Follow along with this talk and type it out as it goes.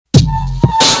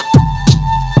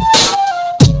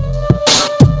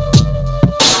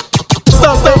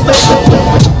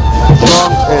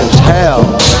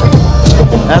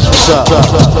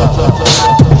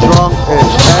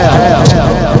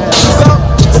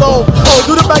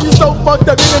fucked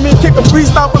up, you know what I mean? Kick a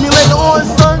freestyle for me later on,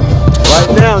 son.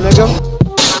 Right now, nigga.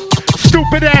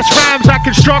 Stupid ass rhymes I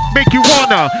construct make you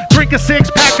wanna drink a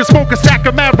 6-pack and smoke a sack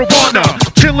of marijuana.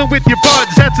 Chillin' with your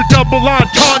buds, that's a double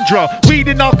entendre. Weed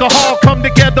and alcohol come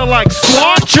together like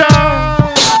sláinte.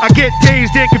 I get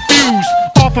dazed and confused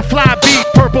off a fly beat,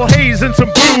 purple haze and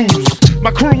some booze.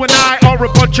 My crew and I are a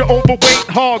bunch of overweight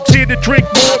hogs, here to drink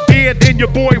more beer than your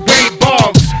boy Wade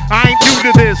Boggs. I ain't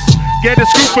new to this, get a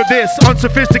scoop of this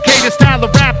unsophisticated style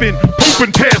of rapping, poop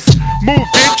and piss. Move,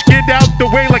 bitch, get out the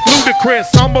way like Ludacris.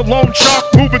 I'm a lone shark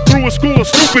moving through a school of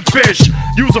stupid fish.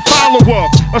 Use a follower,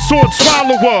 a sword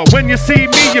swallower. When you see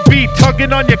me, you be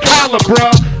tugging on your collar,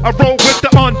 bruh. I roll with the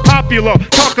unpopular,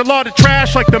 talk a lot of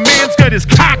trash like the man's got his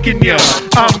cock in ya.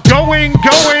 I'm going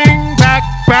back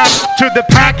to the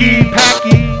packy.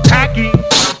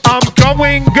 I'm going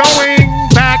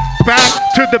back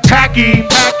to the packy.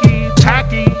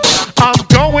 I'm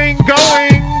going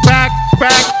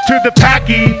back to the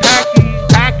packy.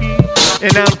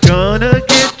 And I'm gonna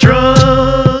get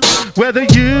drunk, whether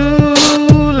you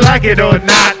like it or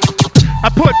not. I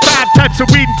put 5 types of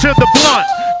weed into the blunt,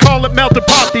 call it melting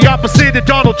pot, the opposite of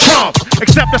Donald Trump.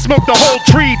 Except I smoke the whole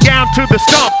tree down to the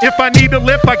stump. If I need a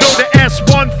lift, I go to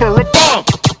S1 for a bump.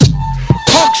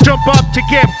 Punks jump up to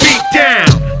get beat down.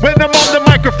 When I'm on the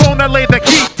microphone, I lay the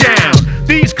heat down.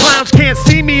 These clowns can't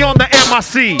see me on the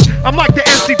MIC. I'm like the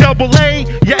NCAA,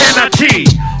 your NIT.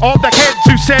 All the heads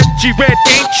who said G-Red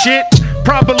ain't shit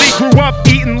probably grew up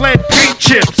eating lead paint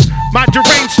chips. My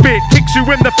deranged spit kicks you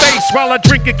in the face while I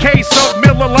drink a case of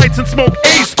Miller Lights and smoke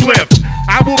a spliff.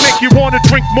 I will make you want to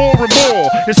drink more and more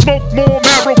and smoke more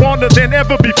marijuana than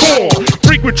ever before.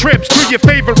 Frequent trips to your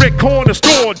favorite corner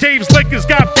store. Dave's Liquor's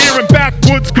got beer and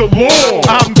backwoods galore.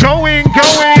 I'm going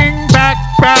back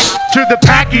to the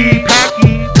packy.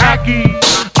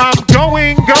 I'm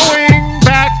going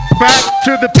back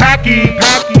to the packy.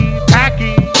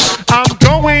 I'm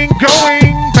going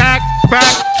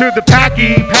back to the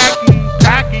packy.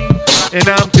 And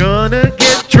I'm gonna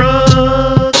get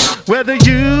drunk, whether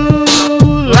you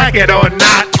like it or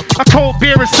not. A cold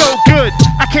beer is so good,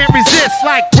 I can't resist,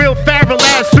 like Will Ferrell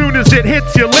as soon as it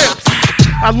hits your lips.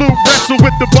 I loot wrestle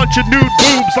with a bunch of nude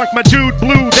boobs like my dude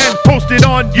Blue, then post it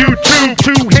on YouTube.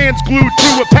 2 hands glued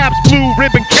to a Pabst Blue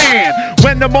Ribbon can.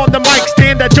 When I'm on the mic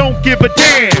stand, I don't give a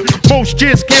damn. Most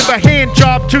just give a hand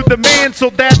job to the man so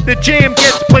that the jam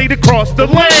gets played across the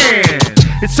land.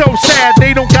 It's so sad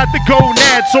they don't got the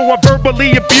gonad, so I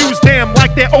verbally abuse them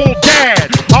like their old dad.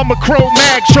 I'm a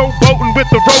Cro-Mag showboating with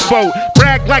the rowboat,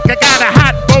 brag like I got a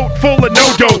hot boat full of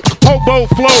no-dope. Hobo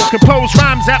flow, compose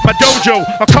rhymes at my dojo,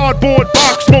 a cardboard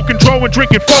box, smoking dro and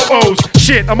drinking photos.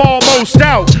 Shit, I'm almost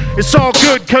out. It's all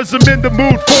good cause I'm in the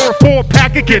mood for a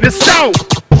 4-pack of Guinness Stout.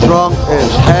 Drunk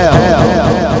as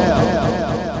hell.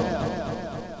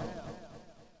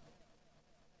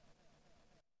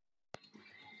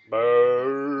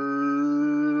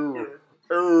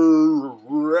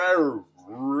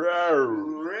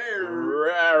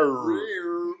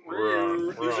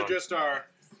 These are just our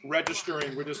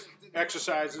registering. We're just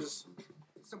exercises.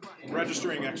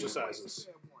 Registering exercises.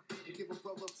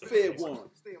 Fair one.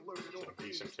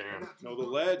 Decent can. Know the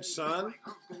ledge, son.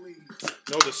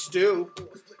 Know the stew.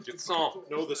 Get some.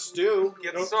 Know the stew.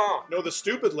 Get some. Know the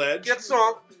stupid ledge. Get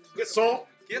some. Get some.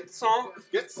 Get some.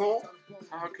 Get some.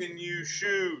 How can you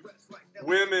shoot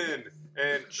women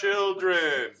and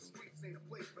children?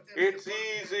 It's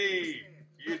easy.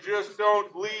 You just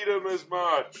don't bleed them as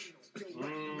much.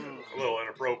 A little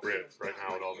inappropriate right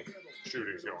now with all the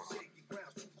shootings going on.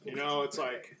 You know, it's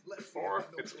like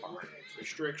It's fine.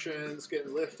 restrictions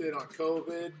getting lifted on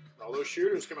COVID. All those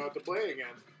shooters come out to play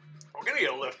again. We're gonna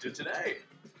get lifted today.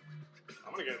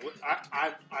 I'm gonna get.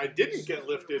 I didn't get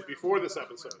lifted before this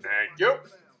episode. Thank you.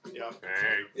 Yeah.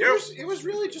 Thank It you. was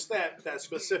really just that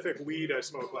specific weed I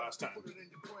smoked last time.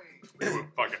 You were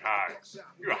fucking high.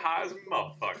 You were high as a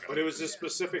motherfucker. But it was this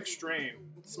specific strain,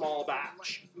 small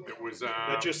batch. It was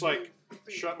That just like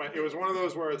shut my. It was one of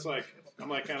those where it's like I'm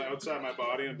like kind of outside my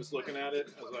body. I'm just looking at it.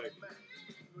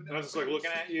 I was just like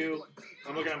looking at you.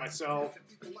 I'm looking at myself.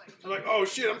 I'm like, oh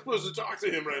shit, I'm supposed to talk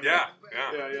to him right now.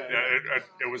 Yeah.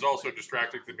 It was also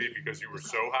distracting to me because you were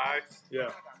so high. Yeah.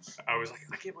 I was like,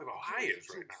 I can't believe how high he is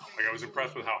right now. Like, I was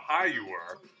impressed with how high you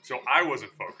were, so I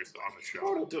wasn't focused on the show.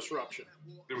 Total disruption.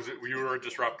 You were a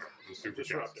disruptor. It was a super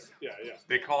Disruptor. guest. Yeah.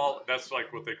 That's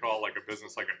like what they call like a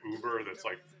business like an Uber that's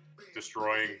like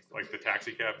destroying like the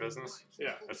taxi cab business.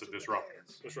 Yeah. That's a disruptor.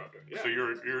 Disruptor. Yeah. So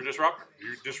you're a disruptor.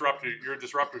 You're a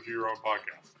disruptor to your own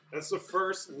podcast. That's the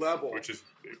first level. Which is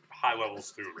high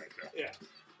levels too, right there. Yeah.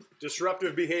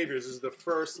 Disruptive behaviors is the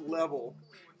first level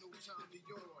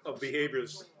of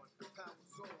behaviors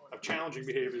I've challenging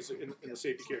behaviors in the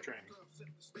safety care training.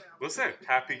 Listen,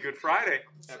 happy Good Friday.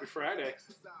 Happy Friday.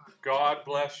 God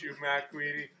bless you, Matt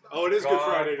Guidi. Oh, it is Good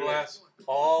Friday today. God bless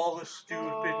all the stupid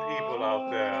people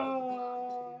out there.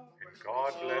 And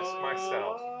God bless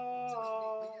myself.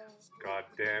 God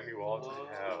damn you all to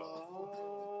hell.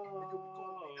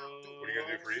 What are you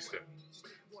going to do for Easter?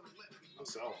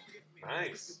 Myself.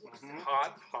 Nice.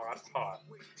 Hot, hot, hot.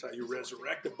 That's how you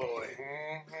resurrect a boy.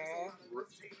 Mm-hmm.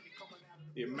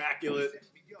 The immaculate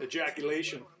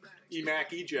ejaculation.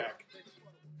 Ejac.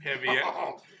 Heavy,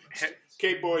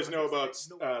 Cape boys know about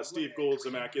Steve Gould's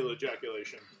immaculate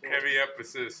ejaculation. heavy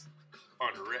emphasis on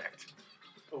erect.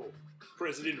 Oh,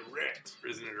 President Erect.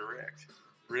 President erect.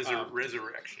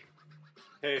 Resurrection.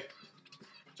 Hey,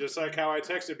 just like how I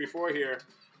texted before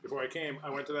I came, I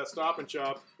went to that Stop and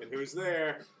Shop, and who's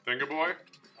there? Finger boy?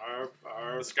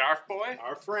 Our The scarf boy?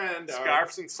 our friend,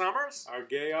 Scarfs and Summers? our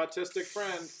gay autistic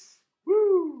friend.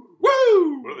 Woo!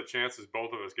 Woo! What are the chances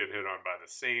both of us get hit on by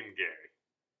the same gay?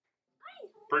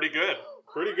 Pretty good,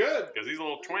 Pretty good. because he's a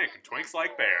little twink, and twinks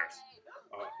like bears.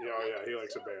 Oh yeah, he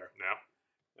likes a bear. Yep.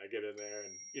 I get in there,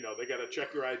 and they gotta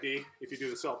check your ID if you do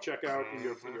the self checkout when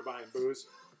you're buying booze.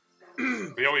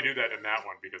 They only do that in that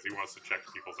one because he wants to check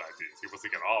people's IDs. He wants to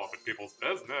get all up in people's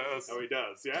business. Oh, he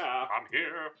does. Yeah. I'm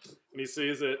here. And he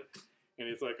sees it, and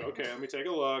he's like, "Okay, let me take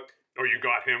a look." Oh, you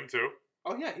got him too?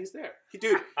 Oh yeah, he's there.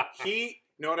 Dude, you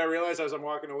know what I realized as I'm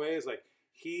walking away is like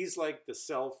he's like the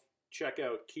self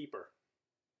checkout keeper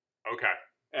Okay.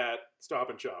 at Stop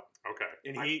and Shop, Okay.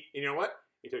 and you know what?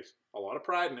 He takes a lot of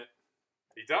pride in it.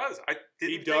 He does.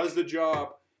 He does the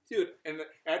job, dude. And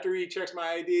after he checks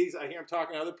my IDs, I hear him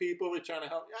talking to other people. He's trying to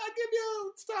help. I'll give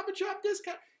you a Stop and Shop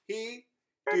discount.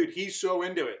 He's so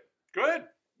into it. Good.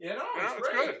 You know, Yeah, it's it's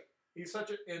great. good. He's such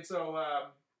a, and so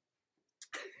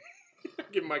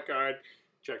give him my card,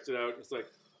 checks it out. It's like,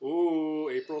 ooh,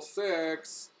 April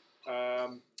 6th.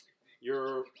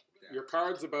 Your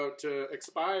card's about to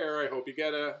expire. I hope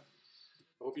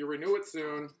you renew it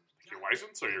soon. Your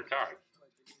license or your card?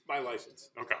 My license.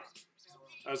 Okay.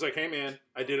 I was like, hey man,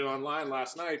 I did it online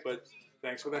last night, but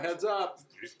thanks for the heads up.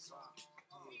 Jesus.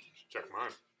 Check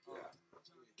mine.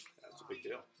 That's a big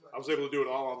deal. I was able to do it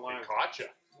all online. He caught you.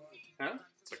 Huh?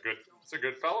 It's a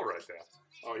good fellow right there.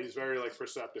 Oh, he's very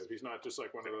perceptive. He's not just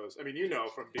like one of those. I mean,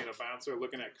 from being a bouncer,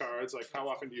 looking at cards. Like, how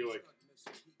often do you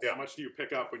how much do you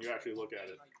pick up when you actually look at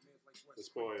it? This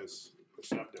boy is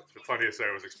perceptive. The funniest thing,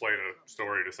 I was explaining a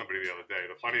story to somebody the other day.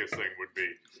 The funniest thing would be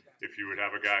if you would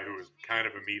have a guy who was kind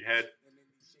of a meathead,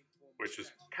 which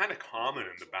is kind of common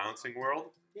in the bouncing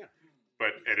world. Yeah.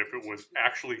 And if it was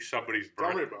actually somebody's Tell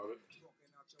me birthday, about it.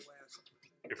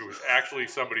 if it was actually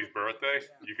somebody's birthday,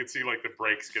 you could see like the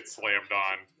brakes get slammed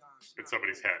on in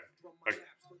somebody's head. Like,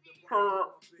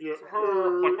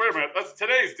 like, wait a minute, that's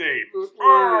today's date.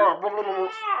 Let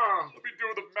me do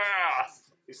the math.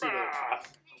 You see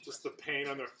just the pain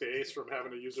on their face from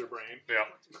having to use their brain. Yeah.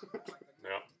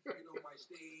 Yeah.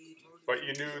 But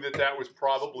you knew that was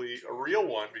probably a real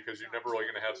one because you're never really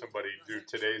going to have somebody do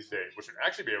today's date, which would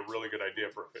actually be a really good idea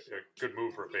for a good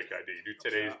move for a fake ID. You do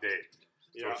today's date.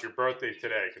 So it's your birthday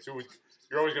today because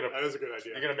you're always going to. That is a good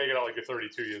idea. You're going to make it out like you're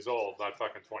 32 years old, not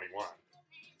fucking 21.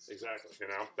 Exactly. You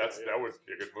know, that would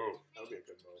be a good move. That would be a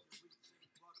good move.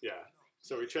 Yeah.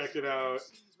 So we checked it out,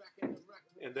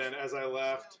 and then as I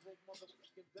left,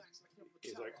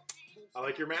 he's like, "I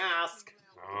like your mask."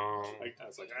 Oh. I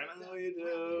was like, "I know you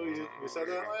do. You said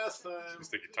that last time." You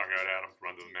stick your tongue out at him from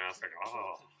under the mask. Like,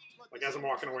 oh. Like as I'm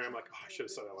walking away, I'm like, "Oh, I should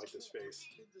have said I like this face."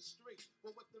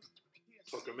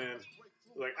 Hook him in.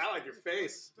 He's like, "I like your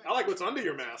face. I like what's under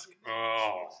your mask."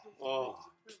 Oh. Oh,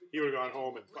 he would have gone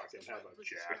home and fucking have a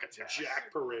Jack attack.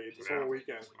 jack parade this whole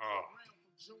weekend. Oh.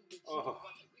 Oh,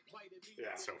 yeah,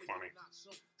 That's so funny.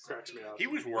 cracks me up. He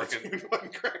was working.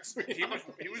 cracks me He up.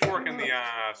 was working the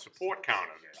support counter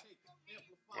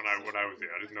there when I was there.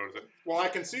 I didn't notice it. Well, I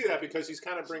can see that because he's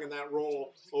kind of bringing that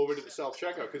role over to the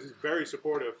self-checkout because he's very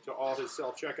supportive to all his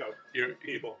self-checkout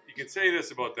people. You can say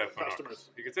this about that Fanuc. Customers.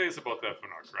 You can say this about that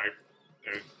Fanuc, right?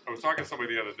 And I was talking to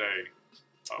somebody the other day.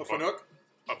 A Fanuc?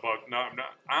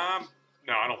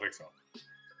 No, I don't think so.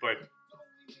 But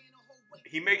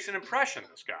he makes an impression.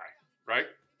 This guy, right?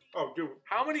 Oh, dude,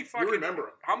 How many fucking? you remember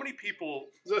him. How many people?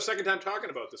 This is our second time talking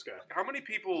about this guy. How many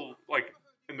people like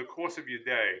in the course of your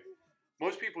day?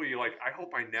 Most people, you're like, I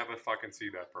hope I never fucking see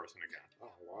that person again.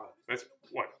 Oh, a lot. That's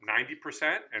what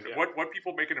 90%. And Yeah. what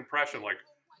people make an impression like,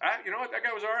 you know what, that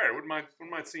guy was all right. I wouldn't mind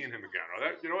seeing him again. Or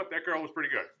that, you know what, that girl was pretty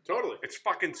good. Totally. It's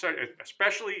fucking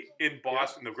especially in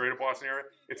Boston, the greater Boston area.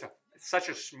 It's such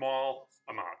a small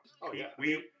amount. Oh, yeah.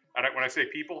 When I say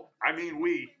people, I mean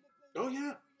we. Oh,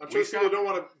 yeah. I'm We sure people found- don't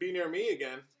want to be near me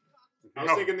again. I was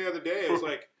No. thinking the other day, I was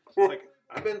like,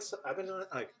 I've been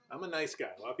like, I'm a nice guy.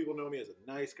 A lot of people know me as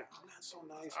a nice guy. I'm not so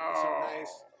nice. I'm not so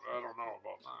nice. I don't know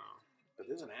about that. But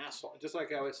there's an asshole. Just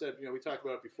like how I said, we talked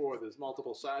about it before. There's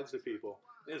multiple sides to people.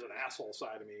 There's an asshole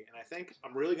side of me, and I think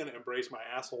I'm really going to embrace my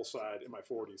asshole side in my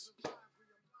 40s. Oh,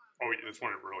 yeah, that's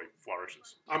when it really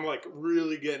flourishes. I'm like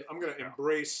really I'm going to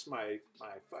embrace my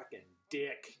fucking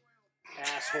dick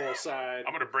asshole side.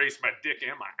 I'm gonna brace my dick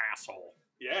and my asshole.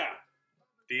 Yeah.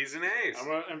 D's and A's. I'm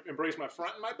going to embrace my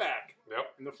front and my back. Yep.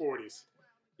 In the 40s.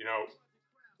 You know It's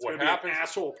what gonna happens? be an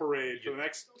asshole parade for the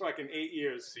next fucking 8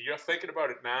 years. So you're thinking about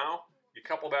it now. You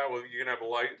couple that with you're gonna have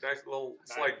a nice little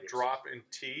 9 slight years. drop in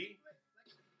T.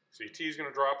 So your T's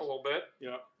gonna drop a little bit.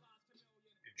 Yeah.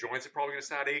 Your joints are probably gonna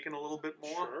start aching a little bit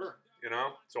more. Sure. You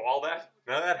know. So all that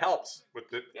that helps with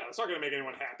the Yeah, it's not going to make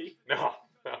anyone happy. no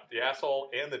the asshole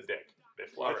and the dick. They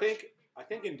flourish. I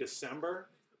think in December,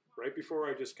 right before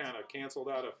I just kind of canceled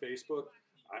out of Facebook,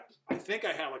 I think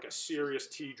I had like a serious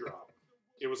T drop.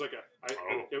 It was like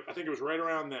I think it was right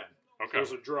around then. Okay. There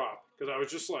was a drop because I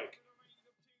was just like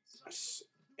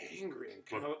angry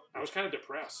and I was kind of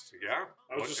depressed. Yeah.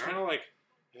 I was just kind of like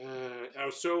I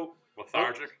was so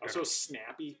lethargic. I was so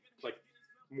snappy, like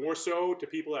more so to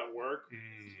people at work.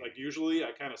 Like usually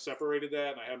I kind of separated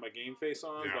that and I had my game face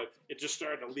on, Yeah. but it just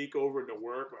started to leak over into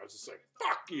work where I was just like,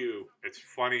 fuck you. It's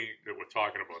funny that we're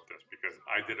talking about this because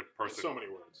I did a So many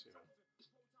words,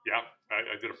 Yeah,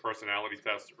 I did a personality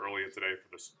test earlier today for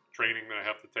this training that I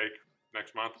have to take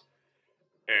next month,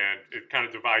 and it kind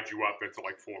of divides you up into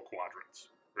like 4 quadrants,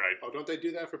 right? Oh, don't they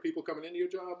do that for people coming into your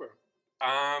job, or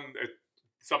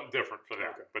Something different for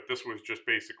that, Okay. but this was just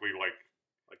basically like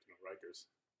Rikers?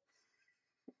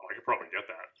 oh, I could probably get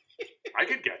that. I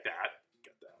could get that.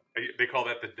 Get that. They call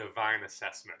that the divine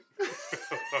assessment.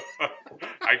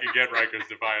 I could get Riker's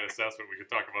divine assessment. We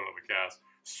could talk about it on the cast.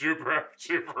 Super,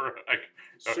 like,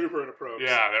 Super inappropriate.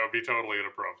 yeah, that would be totally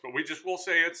inappropriate. But we'll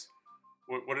say it's.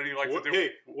 What did he like to do?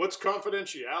 Hey, what's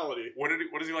confidentiality? What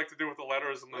does he like to do with the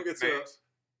letters and the I think it's names?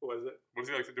 What is it? What does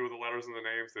he like to do with the letters and the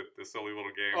names? The silly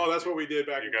little game. Oh, that's what we did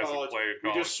back you in guys college. play in We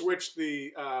college. just switched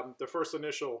the first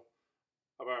initial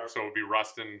of our So it would be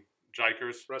Rustin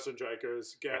Jikers. Rustin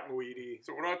Jikers, Gat and Weedy.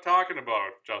 So we're not talking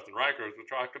about Justin Rikers. We're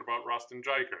talking about Rustin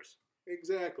Jikers.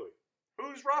 Exactly.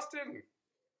 Who's Rustin?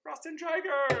 Rustin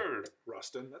Jiker.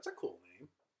 Rustin. That's a cool name.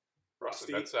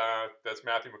 Rustin. Rusty. That's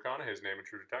Matthew McConaughey's name in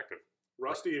True Detective.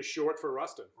 Rusty is short for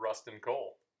Rustin. Rustin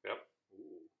Cole. Yep.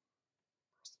 Ooh.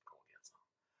 Rustin Cole gets on.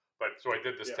 But so I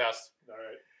did this Yeah. test, All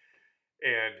right.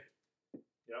 and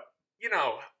Yep.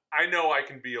 I know I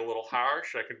can be a little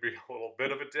harsh. I can be a little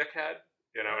bit of a dickhead.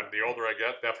 And the older I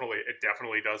get, it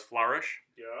definitely does flourish.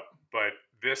 Yeah. But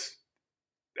this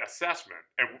assessment,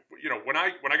 and when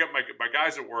I got my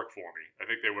guys that work for me, I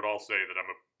think they would all say that I'm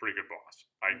a pretty good boss.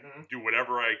 I do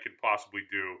whatever I can possibly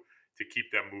do to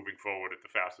keep them moving forward at the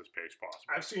fastest pace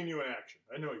possible. I've seen you in action.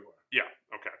 I know you are. Yeah.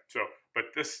 Okay. So, but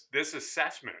this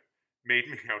assessment made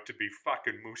me out to be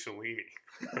fucking Mussolini.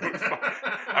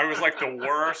 I was like the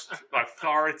worst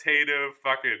authoritative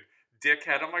fucking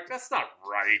dickhead. I'm like, that's not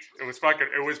right. It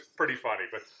was pretty funny.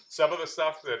 But some of the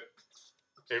stuff that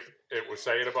it was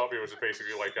saying about me was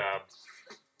basically like,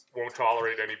 won't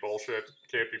tolerate any bullshit,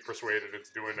 can't be persuaded into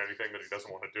doing anything that he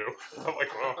doesn't want to do. I'm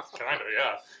like, well, kind of,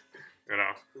 yeah.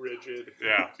 Rigid.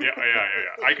 Yeah.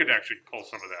 I could actually pull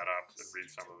some of that up and read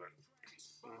some of it.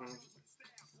 Mm-hmm.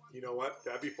 You know what?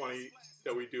 That'd be funny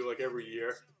that we do like every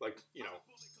year. Like,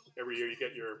 every year you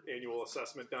get your annual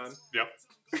assessment done. Yep.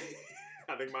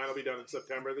 I think mine will be done in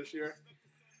September this year.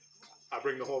 I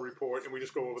bring the whole report, and we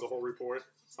just go over the whole report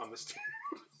on this.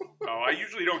 Oh, I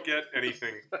usually don't get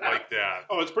anything like that.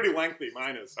 Oh, it's pretty lengthy.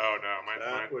 Mine is. Oh no,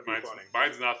 That would be funny.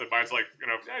 Mine's nothing. Mine's like,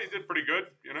 yeah, you did pretty good.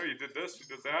 You did this, you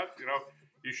did that.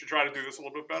 You should try to do this a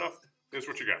little bit better. Here's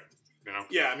what you got.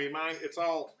 Yeah, I mean, mine. It's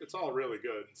all really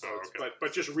good. So,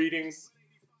 but just reading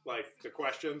like the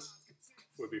questions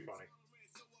would be funny.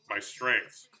 My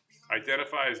strengths: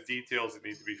 identifies details that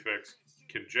need to be fixed,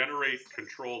 can generate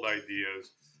controlled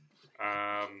ideas.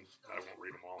 I won't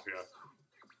read them all here.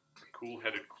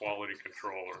 Cool-headed quality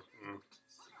controller.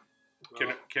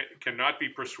 Cannot be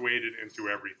persuaded into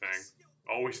everything.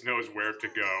 Always knows where to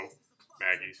go.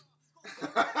 Maggie's.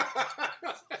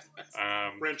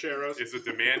 Rancheros. Is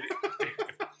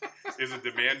a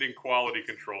demanding quality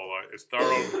controller. Is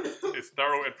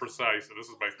thorough and precise. And this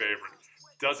is my favorite.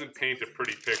 Doesn't paint a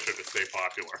pretty picture to stay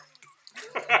popular.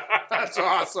 That's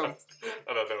awesome.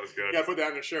 I thought that was good. You gotta put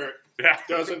that in a shirt. Yeah.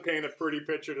 Doesn't paint a pretty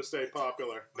picture to stay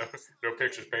popular. No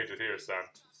pictures painted here, son.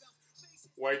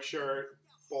 White shirt,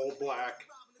 bold black.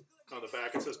 On the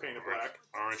back it says painted black.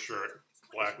 Orange shirt,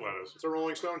 black letters. It's a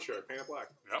Rolling Stone shirt, painted black.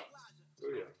 Yep. Oh,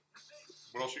 yeah.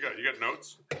 What else you got? You got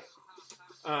notes?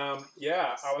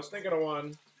 Yeah, I was thinking of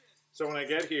one. So when I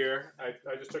get here, I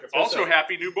just took a piss Also, out.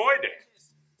 happy New Boy Day.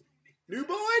 New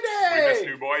Boy We Day! missed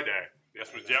New Boy Day. Yes,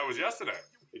 it was yesterday.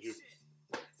 Did you?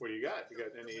 What do you got? You got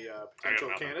any I got potential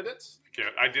nothing. candidates?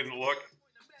 I didn't look.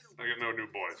 I got no new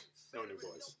boys. No new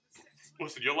boys.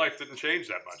 Listen, your life didn't change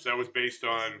that much. That was based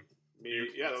on Me?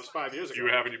 Yeah, that was 5 years ago. you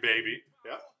having your baby,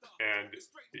 Yeah. and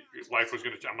life was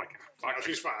gonna. I'm like, fuck. Now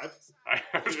she's 5. I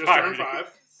was She just turned 5.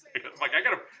 I'm like,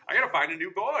 I gotta find a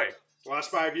new boy. The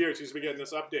last 5 years, he's been getting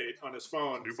this update on his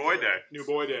phone. New Boy Day. New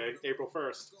Boy Day, April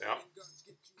 1st. Yeah.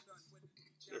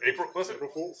 April. Listen, April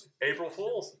Fools. April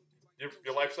Fools.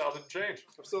 Your lifestyle didn't change.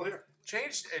 I'm still here.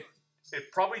 Changed it.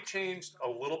 It probably changed a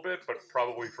little bit, but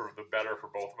probably for the better for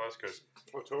both of us because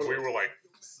Oh, totally. we were like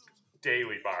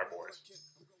daily bar boys.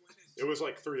 It was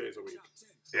like 3 days a week.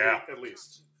 Yeah, At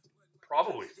least.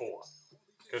 probably 4.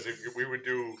 Because we would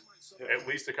do at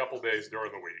least a couple days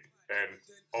during the week, and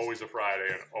always a Friday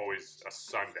and always a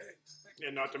Sunday.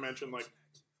 And not to mention, like,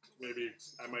 maybe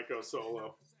I might go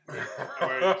solo. All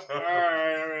right,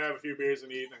 I'm gonna have a few beers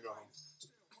and eat and then go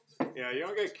home. Yeah, you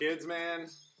don't get kids, man.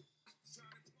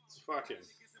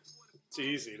 It's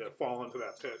easy to fall into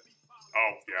that pit.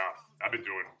 Oh yeah, I've been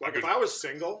doing. Like if I was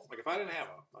single, like if I didn't have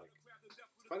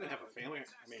a family,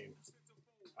 I mean,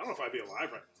 I don't know if I'd be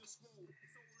alive right now.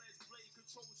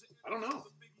 I don't know.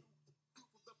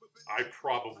 I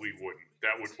probably wouldn't.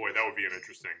 That would be an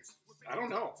interesting. I don't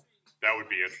know. That would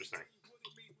be interesting.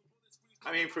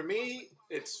 I mean, for me,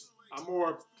 I'm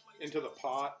more into the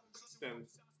pot than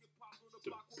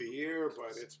the beer,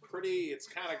 but it's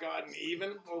kind of gotten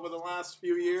even over the last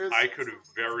few years. I could have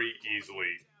very easily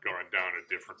gone down a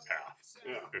different path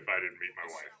Yeah. if I didn't meet my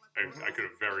wife. I could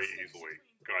have very easily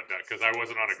gone down because I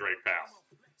wasn't on a great path.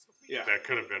 Yeah. That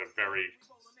could have been a very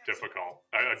difficult,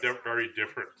 very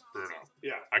different Bruno.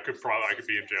 Yeah. I could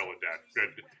be in jail and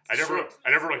dead. I Sure.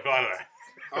 never really thought of that.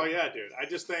 Oh, yeah, dude. I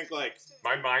just think, like,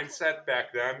 My mindset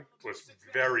back then was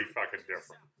very fucking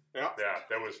different. yeah. Yeah,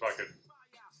 that was fucking.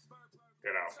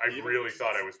 You know, I really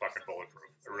thought I was fucking bulletproof.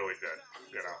 I really did.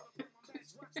 You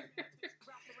know.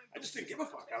 I just didn't give a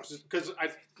fuck. I was just, because I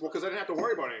didn't have to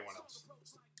worry about anyone else.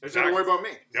 I just had to worry about me.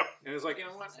 Yep. And it's like, you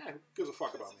know what? Who gives a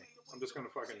fuck about me? I'm just going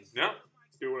to fucking Yeah.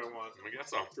 do what I want. Let me get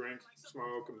some. Drink,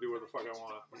 smoke, and do what the fuck I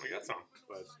want. Let me get some.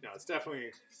 But, no, it's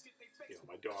definitely,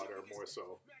 my daughter more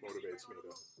so motivates me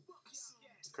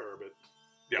to curb it.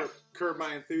 Yeah. Curb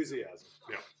my enthusiasm.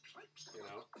 Yeah. You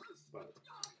know?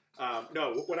 But,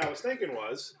 no, what I was thinking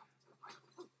was,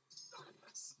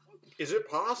 is it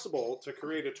possible to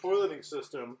create a toileting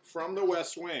system from the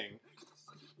West Wing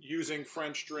using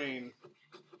French drain?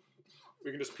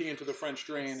 We can just pee into the French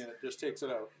drain and it just takes it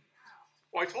out.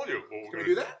 Well, I told you what we're Can gonna we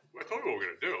do that? I told you what we're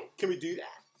gonna do. Can we do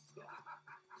that?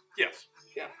 Yes.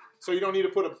 Yeah. So you don't need to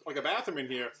put a bathroom in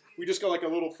here. We just got like a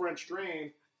little French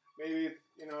drain. Maybe,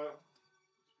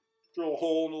 drill a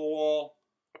hole in the wall.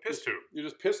 A piss tube. You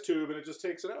just piss tube and it just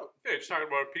takes it out. Yeah, you're just talking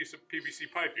about a piece of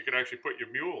PVC pipe. You could actually put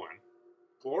your mule in.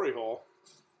 Glory hole.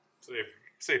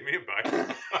 Save me a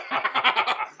buck.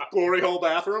 Glory hole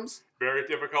bathrooms. Very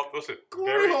difficult. Listen,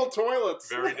 Glory hole toilets.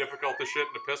 very difficult to shit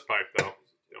in a piss pipe, though.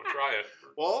 Don't try it.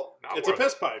 Well, Not it's a worth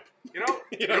piss pipe. You know,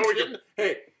 You know don't what shit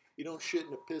hey, you don't shit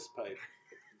in a piss pipe.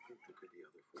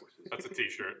 That's a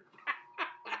T-shirt.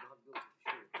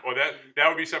 Well, that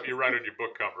would be something you write on your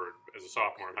book cover as a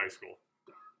sophomore in high school.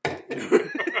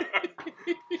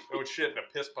 Don't shit in a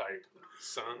piss pipe,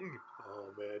 son. Oh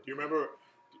man, do you remember?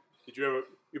 Did you ever?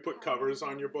 You put covers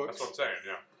on your books. That's what I'm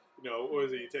saying. Yeah. What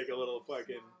was it? You take a little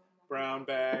fucking brown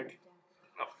bag.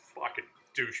 A fucking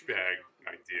douchebag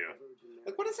idea.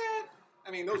 Like, what is that?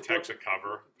 I mean, those Protects books. a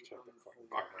cover.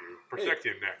 Fuck you. Protect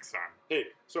your neck, son. Hey,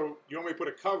 so you want me to put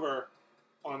a cover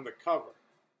on the cover?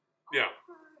 Yeah.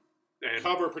 And,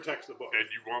 Cover protects the book. and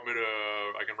you want me to?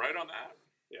 I can write on that.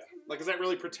 Yeah. Like, is that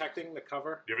really protecting the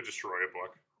cover? You ever destroy a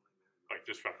book? Like,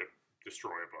 just fucking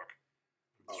destroy a book.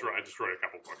 Oh. I destroyed a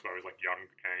couple books when I was like young,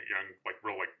 like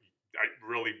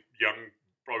really young.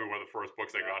 Probably one of the first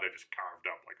books I got, I just carved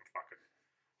up like a fucking,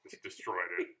 just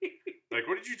destroyed it. Like,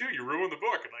 what did you do? You ruined the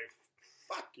book. And like,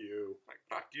 Fuck you.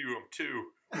 fuck you, I'm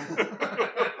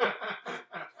 2.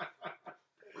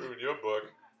 Ruined your book.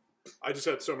 I just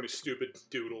had so many stupid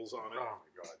doodles on it. Oh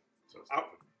my god. So I,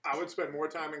 stupid. I would spend more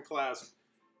time in class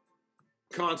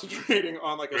concentrating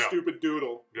on like a Yeah. stupid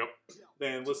doodle Yep.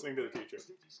 than listening to the teacher.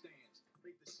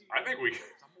 I think we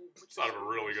thought of a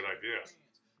really good idea.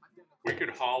 We could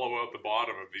hollow out the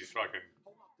bottom of these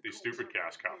stupid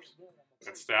gas cups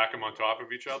and stack them on top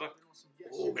of each other.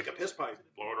 Oh, make a piss pipe.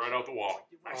 Blow it right out the wall.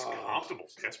 Nice, Oh. comfortable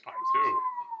piss pipe too.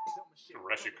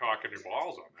 Rest your cock and your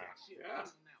balls on that. Yeah.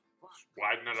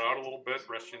 Widen it out a little bit.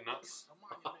 Rest your nuts.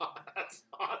 That's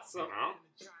You awesome. know?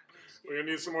 We're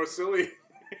gonna need some more silly.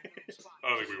 I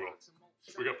don't think we will.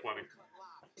 We got plenty.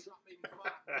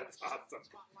 That's awesome.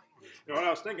 You know what I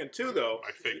was thinking too, though,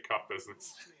 My fake cup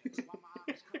business.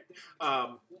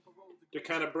 to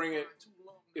kind of bring it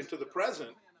into the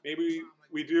present, maybe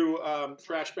we do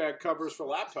trash bag covers for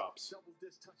laptops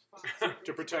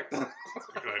to protect them.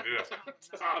 Good idea.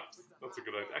 That's a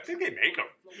good idea. I think they make them.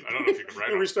 I don't know if you can write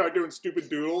And them. we start doing stupid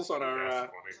doodles on our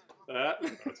That's funny. that.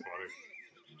 That's funny.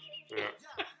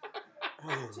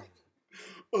 Yeah.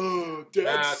 Oh,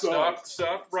 Dad sucks.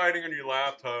 Stop writing on your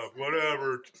laptop.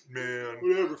 Whatever, man.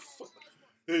 Whatever.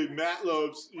 Hey, Matt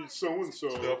loves so and so.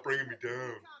 Stop bringing me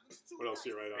down. What else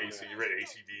do you write on AC, there? you read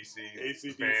ACDC,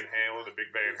 AC/DC. Van Halen, the big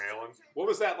Van Halen. What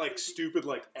was that like stupid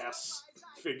like S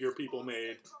figure people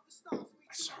made? I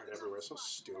saw it everywhere. So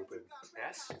stupid.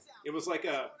 Yes? It was like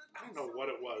I don't know what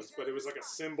it was, but it was like a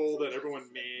symbol that everyone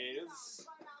made.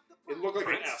 It looked like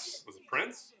Prince? an S. Was it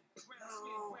Prince?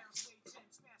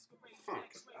 Fuck.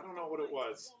 I don't know what it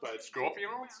was, but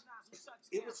Scorpions?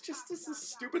 it was just this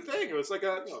stupid thing. It was like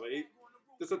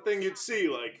it's a thing you'd see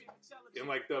like in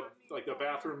like the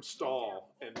bathroom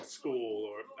stall in school,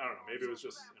 or I don't know, maybe it was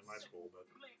just in my school, but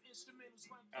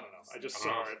I don't know. I just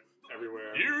saw it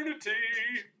everywhere. Unity!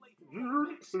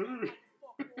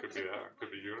 Could be that.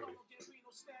 Could be Unity.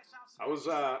 I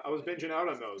was binging out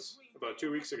on those about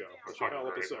 2 weeks ago. The Fucking Chappelle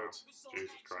great, episodes, man.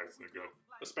 Jesus Christ, they're good.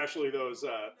 especially those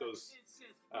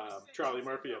Charlie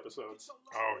Murphy episodes.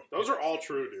 Oh, Those are all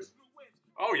true, dude.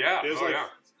 oh yeah. There's oh, like- yeah.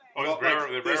 Oh, Well, it's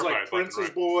they're there's verified. like Prince's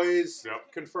left and right. Boys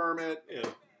Yep. confirm it, and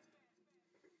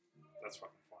that's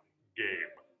fucking funny.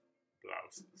 Game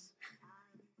blouses.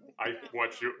 I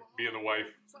watched me and the wife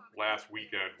last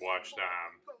weekend watched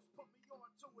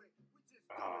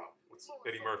what's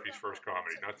Eddie Murphy's first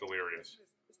comedy, not Delirious.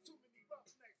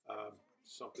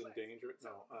 Something dangerous?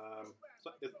 No,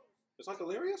 it's not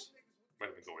Delirious. Might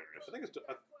have been Delirious.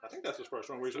 I think that's his first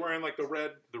one where he's wearing like the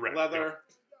red yeah. leather.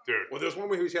 Dude. Well, there's one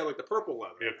where he's had like the purple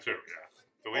leather. Yeah, too,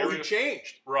 yeah. Oh, he Delirious.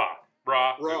 changed. Raw,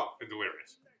 and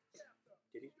Delirious.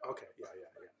 Did he? Okay, yeah.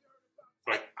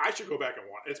 But I should go back and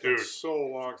watch. It's been Dude. so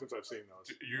long since I've seen those.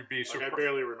 you'd be Like I surprised.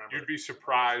 barely remember. You'd be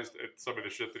surprised at some of the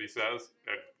shit that he says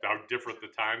and how different the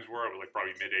times were. It was like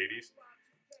probably mid '80s.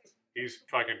 He's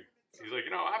like,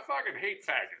 I fucking hate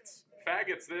faggots.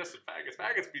 Faggots this and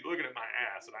faggots be looking at my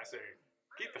ass, and I say,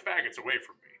 keep the faggots away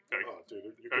from me. Like, Oh,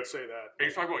 dude, you could say that. and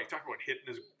he's talking about hitting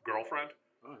his girlfriend,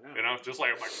 Oh, yeah. and I was just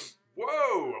like,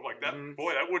 whoa! I'm like that Mhm.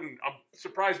 boy. That wouldn't. I'm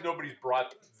surprised nobody's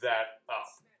brought that up.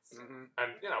 Mm-hmm.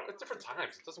 And at different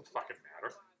times, it doesn't fucking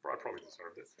matter. Brad probably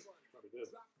deserved it. Probably did.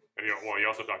 And he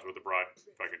also talks about the broad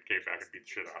fucking came back and beat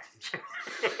the shit out of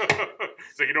him.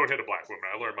 He's like, you don't hit a black woman.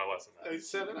 I learned my lesson. He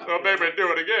set it up. Oh, baby, do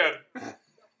it again.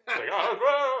 It's like,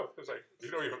 oh, it's like,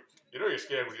 you know you're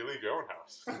scared when you leave your own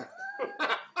house.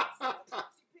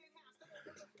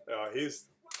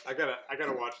 I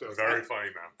gotta watch those. Very funny,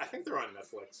 man. I think they're on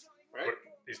Netflix, right? But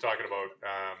he's talking about,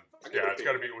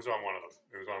 it was on one of them.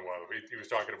 It was on one of them. He was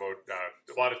talking about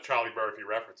a lot of Charlie Murphy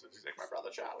references. He's like, my brother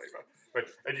Charlie.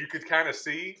 And you could kind of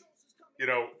see, you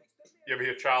ever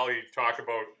hear Charlie talk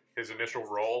about his initial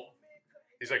role?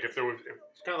 He's like, It's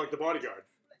kind of like The Bodyguard.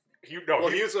 he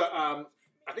He's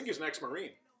I think he's an ex-Marine.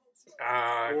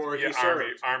 Or he Army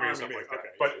served. or Army, something like that. okay,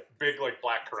 But yeah. big like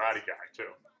black karate guy too.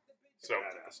 So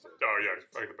Badass, dude. oh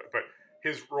yeah, but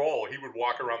his role, he would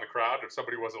walk around the crowd if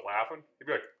somebody wasn't laughing, he'd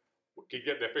be like, he'd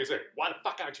get in their face like, why the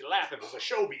fuck aren't you laughing? There's a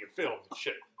show being filmed and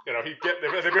shit. He'd get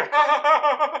in there, they'd be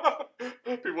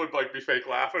like, people would like be fake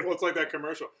laughing. Well, it's like that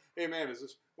commercial. Hey man, is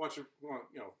this? Tell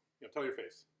your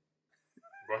face.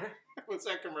 What? What's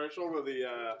that commercial with the?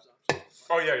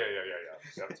 Oh yeah.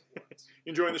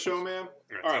 You enjoying the show, ma'am?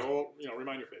 Yeah, All right. Well,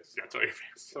 remind your face. Yeah, tell your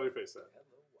face. Tell your face that.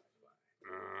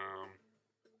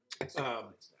 What was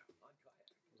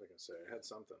I gonna say? I had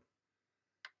something.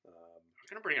 I was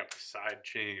gonna bring up side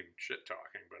chain shit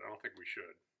talking, but I don't think we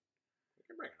should. I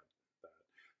can bring up that.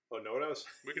 Oh, know what I was?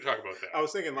 We can talk about that. I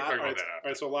was thinking We'll last. talk All about right, that after. all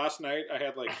right, so last night I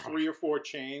had like 3 or 4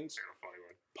 chains Yeah, funny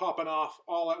one. popping off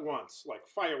all at once, like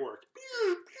fireworks,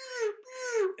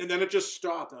 and then it just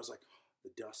stopped. And I was like,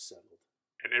 the dust settled.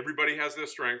 And everybody has their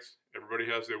strengths. Everybody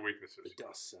has their weaknesses. The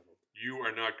dust settled. You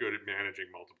are not good at managing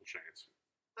multiple chains.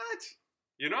 What?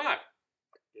 You're not.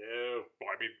 Yeah. Well,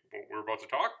 I mean, what we're about to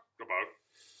talk about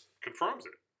confirms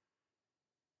it.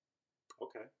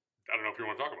 Okay. I don't know if you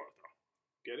want to talk about it, though.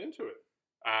 Get into it.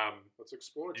 Let's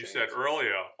explore. You chains. said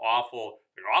earlier, awful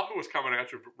was coming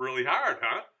at you really hard,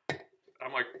 huh?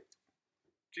 I'm like,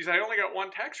 geez, I only got one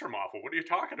text from Awful. What are you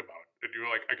talking about? And you were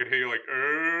like, I could hear you like,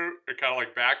 and kind of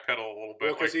like backpedal a little bit.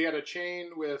 Well, because like, he had a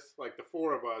chain with like the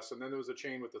 4 of us, and then there was a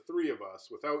chain with the 3 of us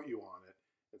without you on it,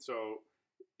 and so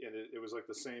it was like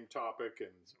the same topic, and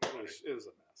it was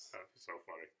a mess. That's so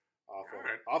funny. Awful. All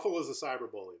right. Awful is a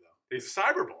cyberbully though. He's a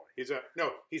cyberbully. He's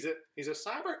a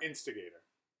cyber instigator.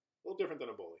 A little different than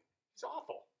a bully. He's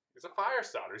awful. He's a fire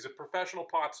starter. He's a professional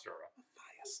pot stirrer.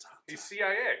 Fire starter. He's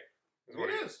CIA. He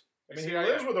is. I mean, he CIA.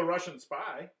 lives with a Russian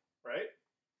spy, right?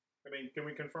 I mean, can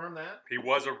we confirm that? He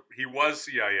was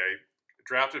CIA,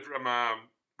 drafted from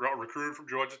recruited from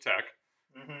Georgia Tech.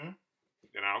 Mm-hmm.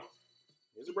 You know,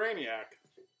 He's a brainiac.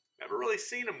 never really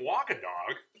seen him walk a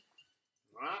dog.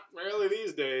 Not really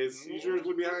these days. He's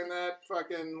usually behind that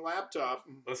fucking laptop.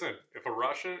 Listen, if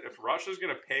Russia's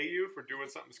gonna pay you for doing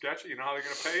something sketchy, you know how they're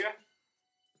gonna pay you?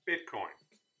 Bitcoin.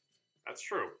 That's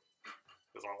true.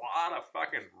 There's a lot of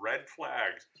fucking red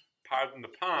flags. Pardon the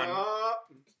pun,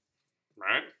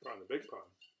 right? On the big pun.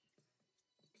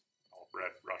 Oh,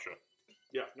 red Russia,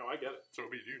 Yeah, no, I get it.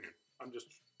 Soviet Union. I'm just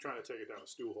trying to take it down a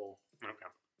stew hole. Okay.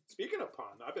 Speaking of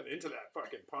pun, I've been into that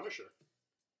fucking Punisher.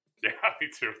 Yeah, me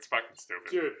too. It's fucking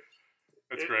stupid. Dude.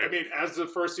 It's great. I mean, as the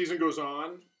first season goes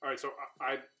on, all right, so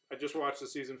I just watched the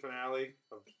season finale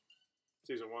of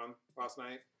season 1 last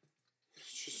night.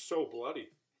 It's just so bloody.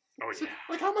 oh yeah.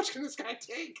 Like, how much can this guy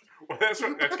take? Well, that's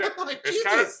what, Like, it's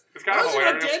kind of Jesus. it's kind How of is he not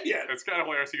hilarious. dead yet? It's kind of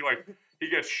hilarious. He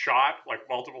gets shot like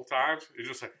multiple times. He's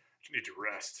just like, you need to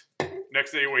rest.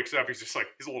 Next day he wakes up. He's just like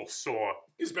he's a little sore,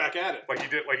 He's back at it. like he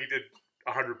did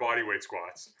 100 body weight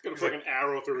squats. Got a He's like, fucking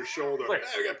arrow through his shoulder. Like,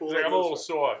 we got he's like, I'm a little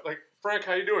sore. Like, Frank,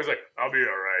 how you doing? He's like, I'll be all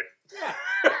right. Yeah.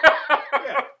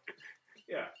 Yeah.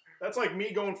 Yeah. That's like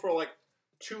me going for like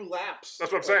 2 laps.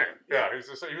 That's what I'm saying. Yeah, he's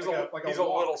Like a he's a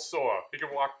walk. little sore. He can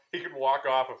walk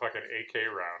off a fucking AK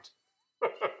round.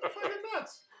 Fucking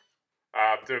nuts.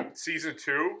 The season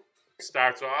 2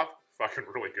 starts off fucking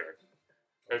really good.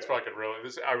 It's Okay. fucking really.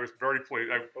 I was very pleased.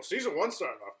 Well, season 1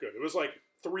 started off good. It was like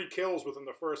 3 kills within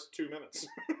the first 2 minutes.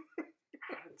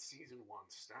 How did season 1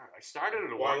 start? I started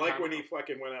it a Well, I long like time when ago. he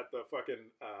fucking went at the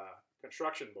fucking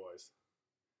construction boys.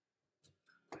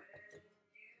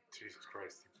 Jesus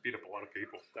Christ, he beat up a lot of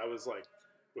people. That was like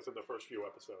within the first few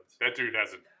episodes. That dude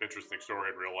has an interesting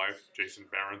story in real life. Jason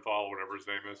Barenthal, whatever his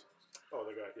name is. Oh,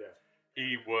 the guy, yeah.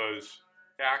 He was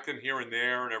acting here and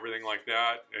there and everything like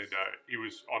that, and he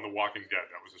was on The Walking Dead.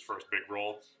 That was his first big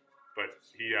role. But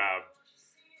he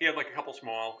had like a couple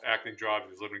small acting jobs.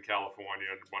 He was living in California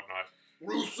and whatnot.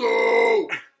 Russo!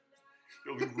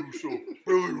 Billy Russo.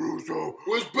 Billy Russo!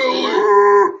 Where's Billy?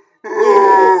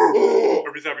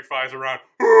 Every time he flies around.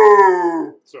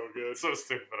 So good. It's so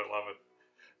stupid. I love it.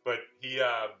 But he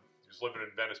was living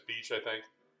in Venice Beach, I think,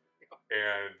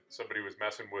 and somebody was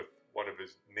messing with one of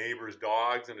his neighbor's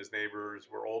dogs, and his neighbors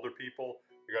were older people.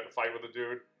 He got in a fight with a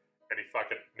dude, and he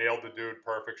fucking nailed the dude.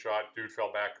 Perfect shot. Dude fell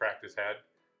back, cracked his head,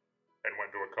 and went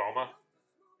into a coma.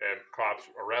 And cops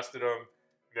arrested him.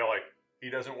 And they're like, he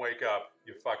doesn't wake up.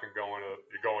 You're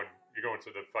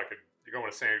going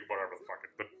to San whatever the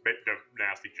fucking the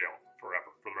nasty jail forever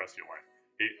for the rest of your life.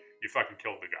 You fucking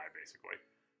killed the guy basically,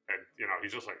 and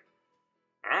he's just like,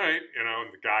 all right, and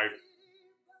the guy,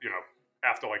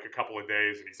 after like a couple of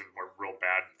days, and he's in a real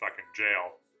bad fucking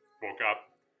jail. Woke up,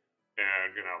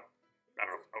 and I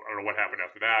don't know what happened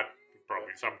after that.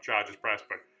 Probably some charges pressed,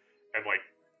 and like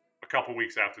a couple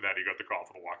weeks after that, he got the call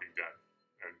for The Walking Dead,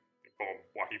 and boom,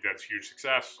 Walking Dead's huge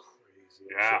success. Crazy.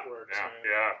 Yeah, Shit works, yeah, man.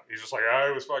 yeah. He's just like,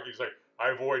 he's like,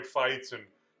 I avoid fights, and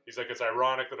he's like, it's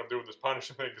ironic that I'm doing this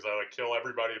Punisher thing because I like kill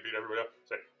everybody and beat everybody up. He's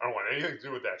like, I don't want anything to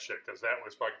do with that shit because that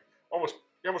was fucking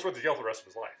he almost went to jail for the rest of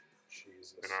his life.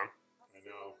 Jesus. I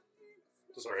know.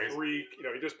 Just Crazy. a freak.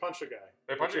 He just punched a guy.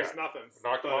 They punched a Which is guy. nothing.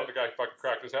 Knocked him but- out. The guy fucking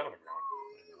cracked his head on the ground.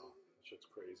 I know. That shit's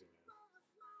crazy, man.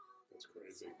 That's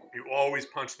crazy. You always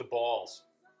punch the balls.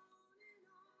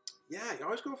 Yeah, you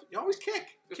always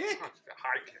kick. Just Kick. punch, a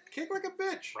high kick. Kick like a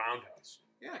bitch. Roundhouse.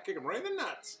 Yeah, kick him right in the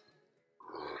nuts.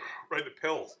 Right in the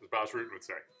pills, as Boss Rutan would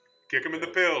say. Kick him in the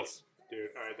pills. Dude,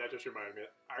 all right, that just reminded me.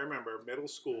 I remember middle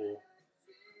school.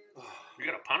 You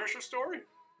got a Punisher story?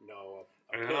 No,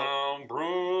 a And pill. I'm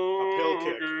broken. A pill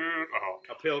kick. Oh,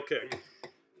 A pill kick.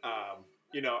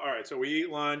 All right, so we eat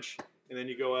lunch, and then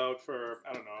you go out for,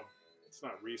 I don't know, it's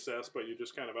not recess, but you're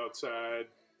just kind of outside,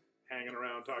 hanging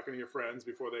around, talking to your friends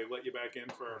before they let you back in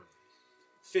for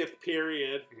 5th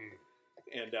period.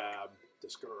 And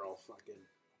this girl, fucking,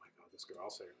 oh my God, this girl, I'll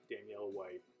say her, Danielle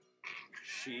White,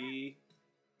 she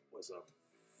was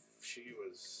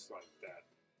like that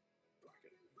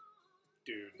fucking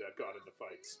dude that got into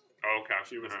fights. Oh, okay.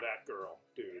 She was Uh-huh. that girl,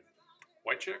 dude.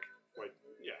 White chick? White,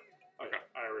 yeah. Okay.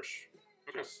 Irish,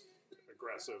 Okay. just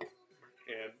aggressive.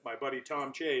 and my buddy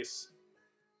Tom Chase,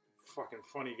 fucking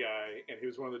funny guy, and he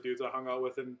was one of the dudes I hung out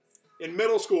with in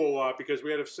middle school a lot because we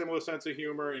had a similar sense of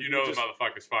humor. And You know the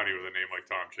motherfucker's funny with a name like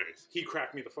Tom Chase. he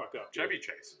cracked me the fuck up. Chevy dude.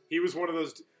 Chase. He was one of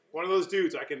those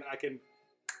dudes. I can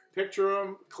picture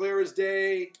him clear as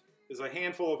day. There's a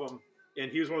handful of them,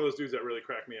 and he was one of those dudes that really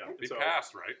cracked me up. He So-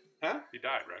 passed, right? Huh? He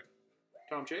died, right?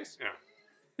 Tom Chase?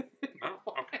 Yeah. No?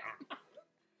 Okay.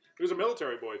 He was a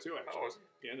military boy too. Actually, Oh, was it?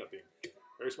 he ended up being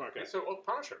very smart guy. Okay, so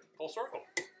Punisher, full circle.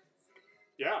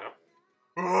 Yeah. Yep.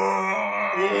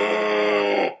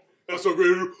 That's so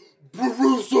great,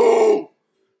 Brusso.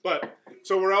 But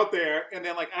so we're out there, and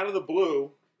then like out of the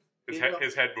blue, His head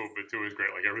movement too is great.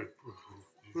 Like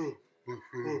everything.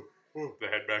 The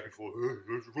head back and forth.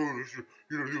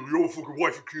 Your fucking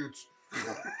wife and kids.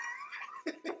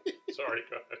 Sorry,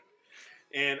 go ahead.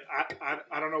 and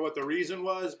I don't know what the reason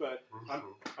was, but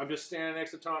I'm just standing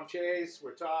next to Tom Chase.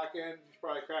 We're talking. He's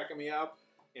probably cracking me up,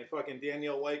 and fucking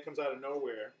Danielle White comes out of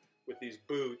nowhere with these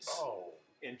boots Oh.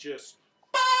 and just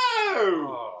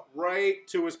Oh. right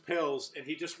to his pills, and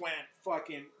he just went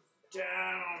fucking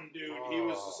down, dude. He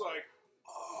was just like,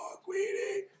 "Oh,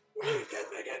 Guidi,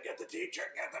 get the teacher,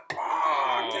 get the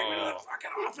fuck, take me to the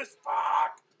fucking office,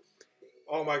 fuck."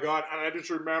 Oh my god! And I just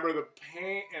remember the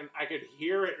pain, and I could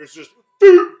hear it. It was just,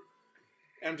 and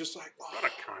I'm just like, What a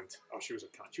cunt. oh, she was a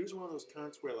cunt. She was one of those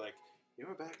cunts where, like, you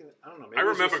know, back in, I don't know. Maybe I it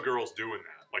was remember just- girls doing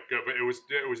that. Like, but it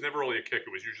was never really a kick.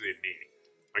 It was usually a knee.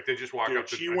 Like they just walk Dude, up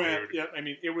to she a went. dude. Yeah, I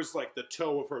mean, it was like the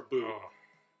toe of her boot Oh,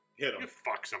 hit you him.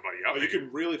 fuck somebody Oh, up. you can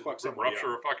really fuck somebody up.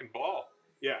 rupture a fucking ball.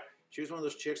 Yeah, she was one of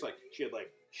those chicks, like, she had, like,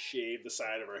 shaved the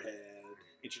side of her head,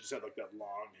 and she just had, like, that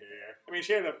long hair. I mean,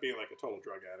 she ended up being, like, a total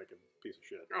drug addict and piece of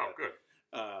shit. Oh, good.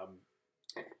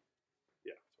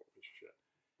 Yeah, total piece of shit.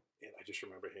 And I just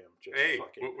remember him just Hey,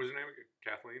 fucking what was her name?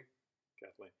 Kathleen?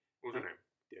 Kathleen. What was her name?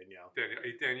 Danielle. Danielle.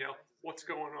 Hey, Danielle, what's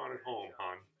going on at home,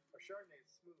 hon?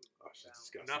 Oh, she's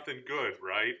disgusting. Nothing good,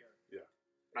 right? Yeah.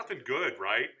 Nothing good,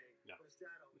 right? No.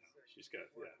 She's got,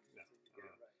 yeah,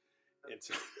 no. And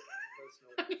so,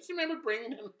 I just remember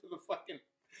bringing him to the fucking,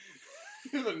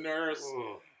 to the nurse.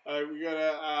 Ugh. We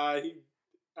gotta,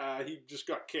 he just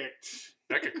got kicked.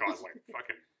 That could cause like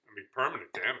fucking,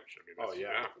 permanent damage. I mean, Oh, that's,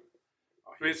 yeah.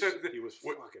 Oh, I mean, so he was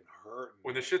what- fucking hurting.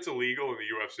 When the shit's illegal in the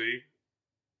UFC,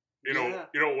 you know, Yeah.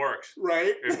 it works.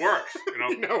 Right? It works. You know,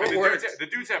 You know And it works. The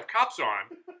dudes have cups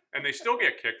on, and they still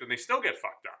get kicked, and they still get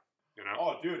fucked up. You know.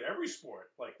 Oh, dude, every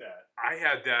sport like that. I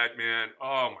had that, man.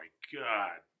 Oh my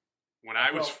god. When I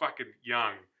was Well- fucking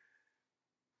young,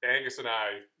 Angus and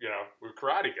I, you know, we were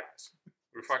karate guys.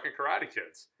 We were fucking karate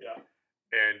kids. Yeah.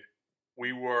 And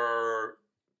we were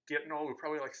getting old. We were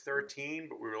probably like 13,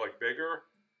 but we were like bigger.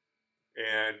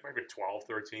 And maybe 12,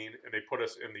 13. And they put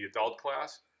us in the adult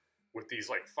class with these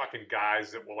like fucking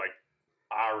guys that were like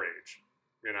our age.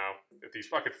 You know, these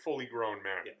fucking fully grown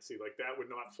men. Yeah, see, like that would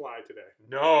not fly today.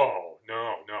 No.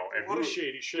 And What a we were-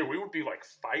 shady shit. Dude, we would be like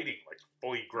fighting like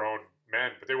fully grown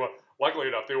men, but they were luckily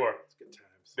enough they were Good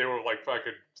times. like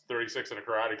fucking 36 in a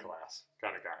karate class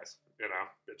kind of guys, you know.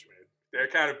 Bitch made. They're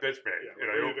kind of bitch made, Yeah, you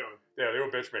what know. are you doing? Yeah, they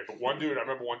were bitch made. But one dude, I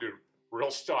remember one dude,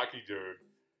 real stocky dude,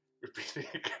 would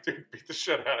beat the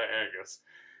shit out of Angus,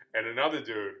 and another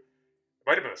dude, it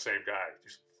might have been the same guy,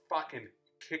 just fucking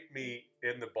kicked me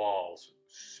in the balls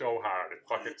so hard. It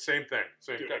fucking same thing,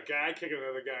 same Dude, thing. a guy kicking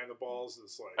another guy in the balls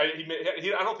is like,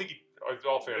 I don't think he. In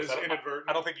all fairness, It's inadvertent.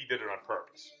 I don't think he did it on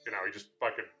purpose. You know, he just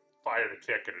fucking fired a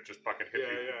kick and it just fucking hit me.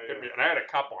 Yeah, hit yeah. me. And I had a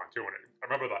cup on too. And I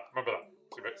remember that.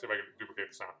 See if I can duplicate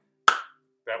the sound.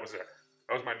 That was it.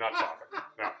 That was my nut popping.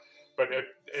 No, but it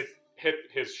hit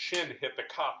his shin, hit the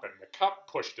cup, and the cup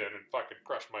pushed in and fucking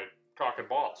crushed my cock and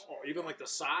balls. oh, even like the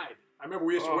side. I remember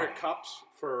we used to wear cups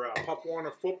for Pop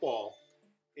Warner football,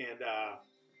 and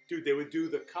dude, they would do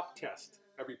the cup test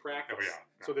every practice. Oh,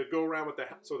 yeah. So they'd go around with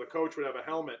so the coach would have a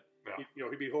helmet. Yeah.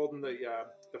 He'd be holding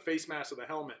the face mask of the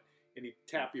helmet, and he'd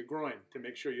tap your groin to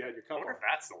make sure you had your I cup wonder on. if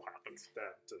that still happens.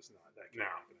 That does not. That can't No.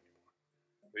 happen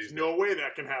anymore. These There's no way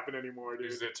that can happen anymore, dude.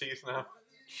 use their teeth now.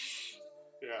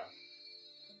 Yeah.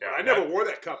 Yeah, But I never wore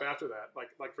that cup after that,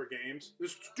 like for games.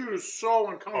 This dude is so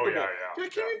uncomfortable. Oh yeah. Dude,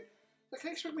 I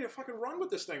can't expect me to fucking run with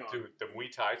this thing on. Dude, the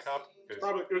Muay Thai cup is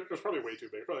It was probably way too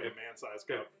big. Probably a man-sized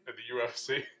cup. at the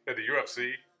UFC. At the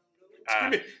UFC,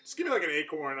 Just give me like an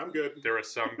acorn. I'm good. there are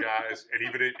some guys, and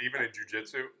even in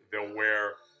jiu-jitsu, they'll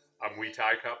wear a Muay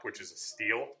Thai cup, which is a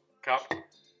steel cup.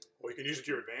 Well, you can use it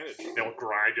to your advantage. They'll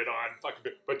grind it on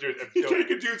fucking. But dude, You take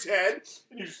a dude's head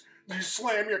and you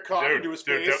slam your cock into his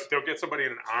face. they'll get somebody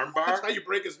in an arm That's bar. how you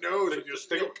break his nose with your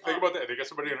steel Think cup. about that. They get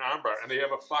somebody in an arm bar, and they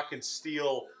have a fucking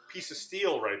piece of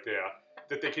steel right there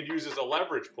that they can use as a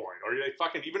leverage point, or they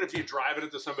fucking even if you drive it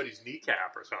into somebody's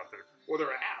kneecap or something. Or their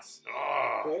ass.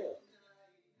 Oh, Cool.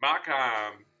 Mark,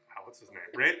 what's his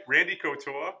name? Randy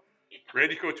Couture.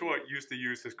 Randy Couture used to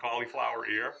use his cauliflower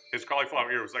ear. His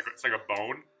cauliflower ear was it's like a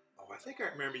bone. Oh, I think I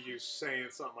remember you saying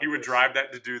something like He would this. drive that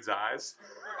into dudes' eyes.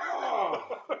 Oh,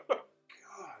 God.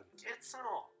 Get some.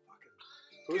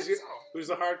 Who's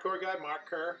the hardcore guy? Mark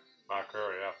Kerr? Mark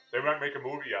Kerr, yeah. They might make a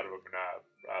movie out of him,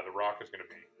 and The Rock is going to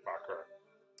be Mark Kerr.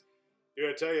 Dude,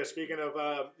 I tell you, speaking of,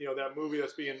 that movie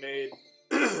that's being made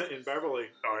in Beverly,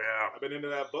 Oh, yeah. I've been into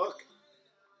that book.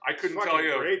 I couldn't Fucking tell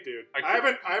you. great, dude. I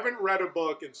haven't read a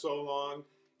book in so long,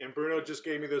 and Bruno just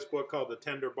gave me this book called The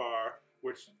Tender Bar,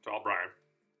 which Tall Brian.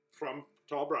 from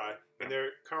Tall Bry, and Yeah.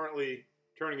 they're currently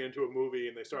turning it into a movie,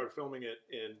 and they started filming it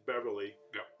in Beverly,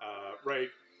 Yeah. right,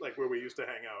 like where we used to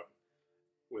hang out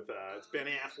with it's Ben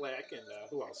Affleck and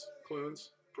who else?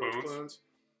 Clunes. George Clunes. Clunes.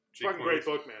 G. Fucking great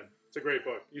book, man. It's a great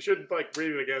book. You should read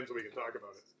it again so we can talk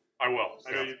about it. I will.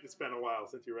 I know it's been a while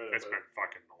since you read it. It's but been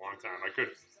fucking a long time.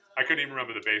 I couldn't even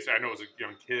remember the basics. I know it was a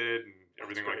young kid and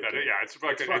everything like great, that. dude. Yeah, it's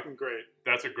fucking great.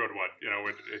 that's a good one. You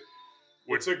know,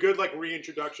 It's a good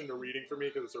reintroduction to reading for me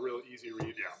because it's a real easy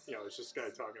read. Yeah. You know, it's just a guy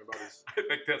talking about his. I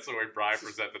think that's the way Brian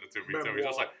presented it to me too. He's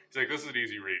Memoir. like, this is an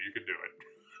easy read. You can do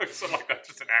it. Something like that.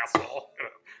 Just an asshole. You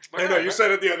know? I know you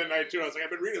said it the other night too. I was like, I've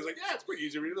been reading. I was like, yeah, it's pretty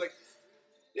easy to read. Like,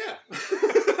 yeah.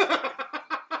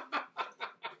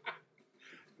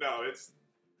 No,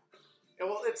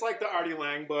 it's like the Artie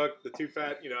Lang book, The Too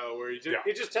Fat. You know, where you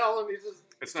just tell him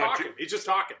It's not talking. He's just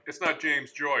talking. It's not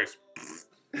James Joyce.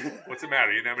 What's the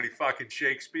matter? You didn't have any fucking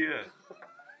Shakespeare?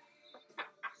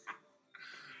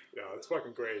 No, it's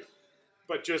fucking great.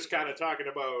 But just kind of talking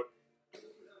about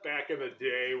back in the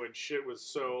day when shit was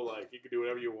so you could do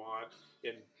whatever you want.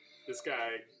 And this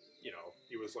guy,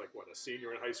 he was a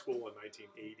senior in high school in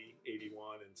 1980,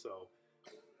 81. And so,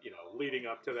 leading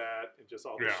up to that and just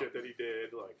all the shit that he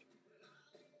did,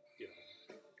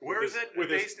 Where is it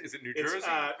based? Is it New Jersey?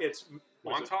 It's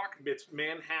Montauk? It's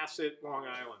Manhasset, Long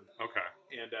Island. Okay.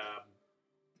 And,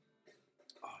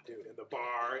 and the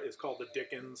bar is called the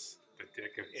Dickens. The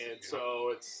Dickens. And so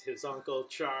it's his Uncle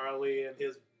Charlie and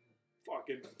his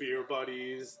fucking beer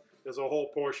buddies. There's a whole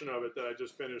portion of it that I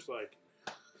just finished,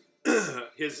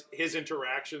 his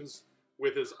interactions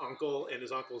with his uncle and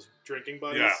his uncle's drinking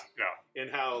buddies. Yeah.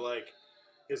 And how,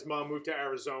 his mom moved to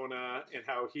Arizona and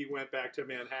how he went back to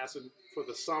Manhasset for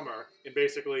the summer and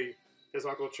basically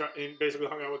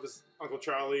hung out with his Uncle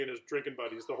Charlie and his drinking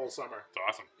buddies the whole summer. It's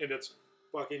awesome. And it's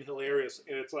fucking hilarious.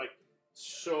 And it's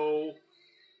so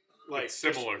it's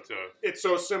similar to it's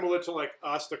so similar to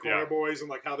us, the Corner Boys,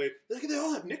 and how they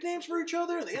all have nicknames for each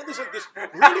other, and they have this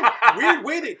really weird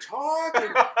way they talk,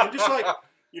 and just and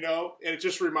it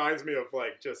just reminds me of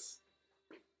just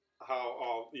how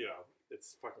all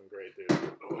it's fucking great,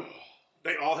 dude.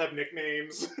 They all have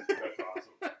nicknames. That's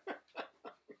awesome.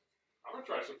 I'm gonna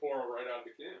try Sapporo right out of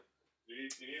the can. Do you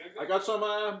need anything? I got some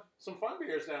fun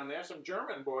beers down there, some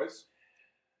German boys.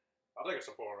 I'll take a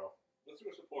Sapporo. Let's do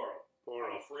a Sapporo.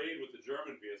 I'm afraid with the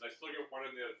German beers. I still get one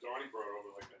in there that Donnie brought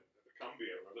over, the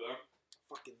Cumbia. Remember that?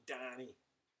 Fucking Donnie.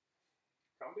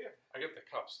 Cumbia? I get the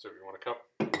cups too. You want a cup?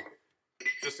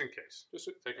 Just in case.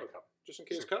 Take a cup. Just in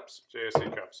case cups? JSC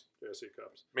cups. JSC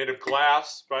cups. Made of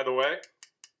glass, by the way.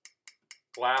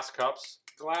 Glass cups.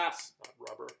 Glass. Not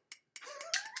rubber.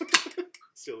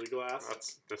 Silly glass.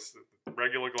 That's just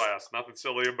regular glass. Nothing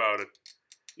silly about it.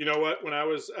 You know what? When I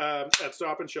was at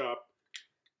Stop and Shop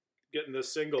getting the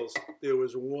singles, there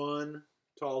was one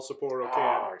tall Sapporo can.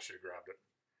 Oh, I should have grabbed it.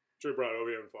 Should have brought it over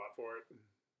here and fought for it.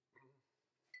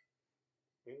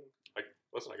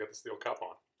 Listen, I got the steel cup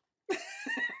on.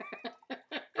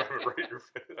 Driving right in your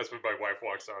face. That's when my wife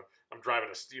walks on. I'm driving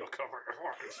a steel cup.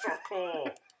 Oh, it's so cool.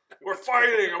 We're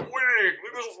fighting. I'm winning.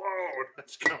 Leave us alone.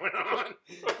 What's going on?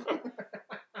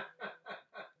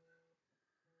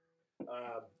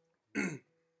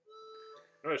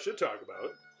 What I should talk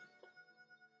about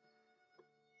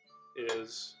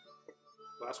is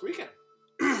last weekend,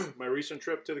 my recent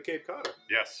trip to the Cape Cod.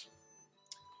 Yes.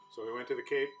 So we went to the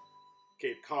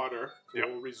Cape Cod,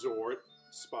 little resort,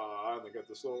 spa, and they got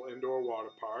this little indoor water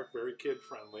park, very kid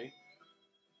friendly.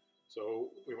 So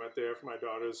we went there for my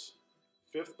daughter's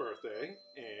 5th birthday,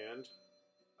 and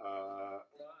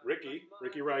Ricky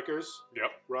Rikers,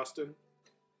 Rustin,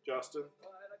 Justin,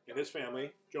 and his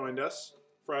family joined us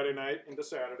Friday night into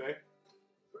Saturday.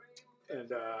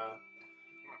 And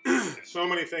so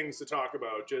many things to talk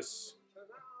about just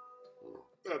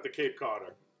at the Cape Cod.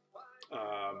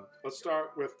 Let's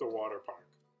start with the water park.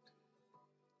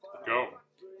 Go.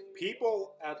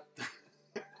 People at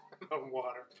the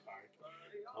water park.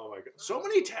 Oh my god, so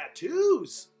many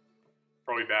tattoos.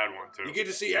 Probably bad one too. You get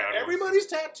to see Bad ones. everybody's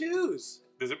tattoos.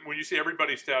 Does it when you see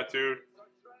everybody's tattooed?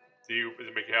 Does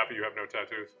it make you happy you have no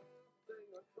tattoos?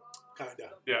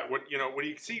 Kinda. Yeah. When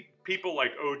you see people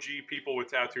like OG people with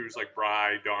tattoos like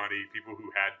Bri, Donnie, people who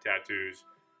had tattoos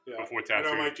Yeah. before I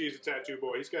tattoos. know Mike G's a tattoo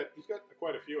boy. He's got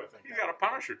quite a few, I think. He's got a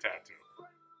Punisher tattoo.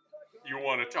 You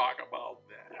want to talk about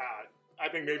that? I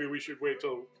think maybe we should wait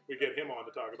till we get him on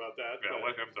to talk about that. Yeah, but,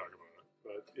 let him talk about it.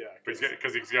 but yeah, Because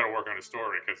he's got to work on his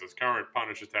story. Because his current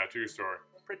Punisher tattoo story,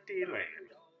 pretty lame.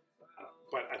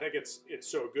 but I think it's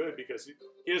so good because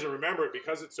he doesn't remember it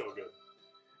because it's so good.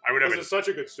 I would have This is such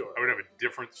a good story. I would have a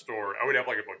different story. I would have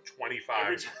like about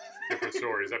 25 different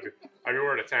stories. I'd be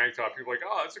wearing a tank top. People are like,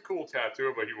 oh, that's a cool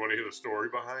tattoo, but you want to hear the story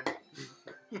behind it?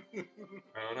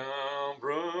 And I'm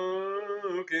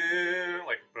broken.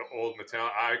 Like the old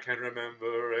Metallica, I can't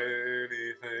remember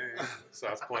anything.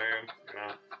 Starts playing.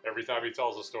 Every time he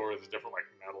tells a story, there's a different like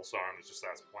metal song that just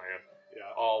starts playing.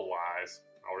 Yeah. All wise.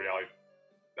 All reality.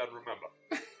 Doesn't remember.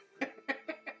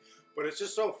 But it's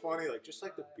just so funny, like just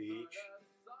like the beach.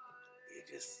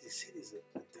 You see these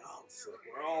adults, like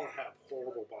we all have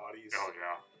horrible bodies. Oh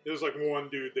yeah. There was like one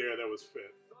dude there that was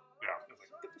fit. Yeah. I was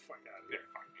like, get the fuck out of here. Yeah,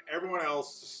 fine. Everyone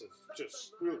else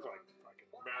just we look like fucking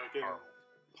American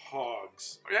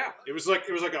hogs. Oh, yeah. It was like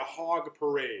a hog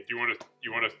parade. Do you want to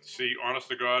see? Honest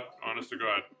to God,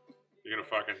 you're gonna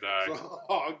fucking die. It's a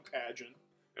hog pageant.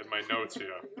 In my notes here.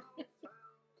 This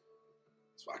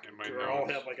fucking In my girl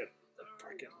notes. had like a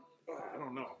fucking I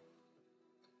don't know.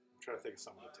 I'm trying to think of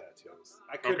some of the tattoos.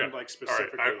 I couldn't like All right,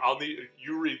 specifically. I'll need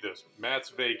you read this.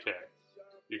 Matt's vacay.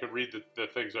 You can read the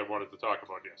things I wanted to talk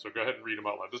about here. So go ahead and read them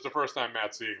out loud. This is the first time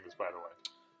Matt's seeing this, by the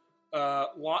way.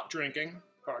 Lot drinking,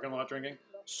 parking lot drinking,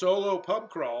 solo pub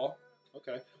crawl,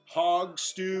 okay, hog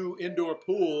stew indoor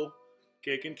pool,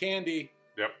 cake and candy.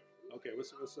 Yep. Okay,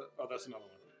 what's that? Oh, that's another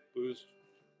one. Booze.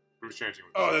 Who's changing?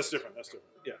 With Oh, this? that's different. That's different.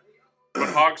 Yeah. But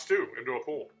hogs too into a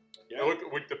pool. Yeah. It looked,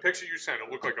 with the picture you sent,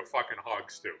 it looked like a fucking hog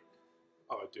stew.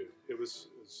 Oh, dude, it was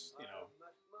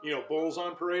Bulls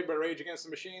on Parade by Rage Against the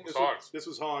Machine. It was hogs. This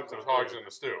was hogs. It was on hogs Parade. in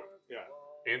the stew. Yeah.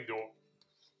 Indoor.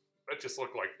 It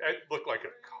looked like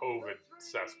a COVID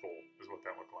cesspool. Is what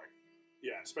that looked like.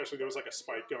 Yeah, especially there was like a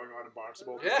spike going on in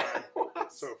Barnstable at the Yeah. time.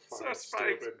 So fucking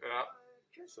spiked. stupid. Yeah.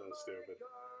 So stupid.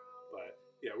 But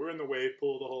yeah, we're in the wave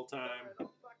pool the whole time.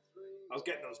 I was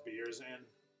getting those beers in,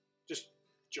 just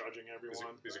judging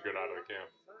everyone. These are good out of the can.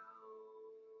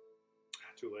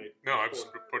 Too late. No, I'm just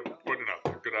putting it out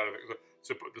there. Good out of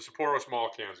the Sapporo small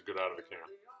cans are good out of the can.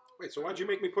 Wait, so why'd you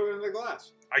make me put it in the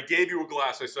glass? I gave you a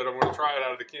glass. I said I'm going to try it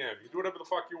out of the can. You do whatever the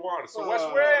fuck you want. It's the West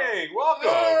Oh. Wing. Welcome.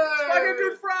 It's fucking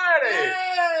Good Friday.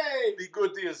 Hey! Be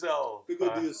good to yourself. Be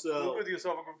good to yourself. Be good to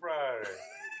yourself on Good Friday.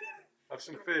 Have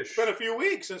some fish. It's been a few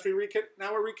weeks since we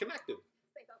now we're reconnected.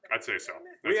 I'd say so.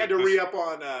 We had to re-up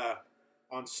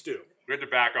on Stu. We had to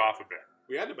back off a bit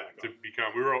We had to back to up.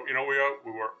 become. We were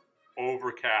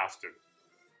overcasted.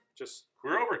 We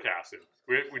were overcasted.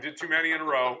 We did too many in a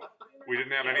row. We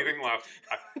didn't have anything left.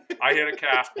 I hit a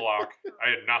cast block. I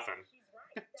had nothing.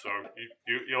 So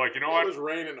you're like, you know It what? was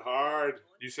raining hard.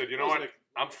 You said, you It know was what? like-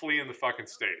 I'm fleeing the fucking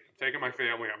state. I'm taking my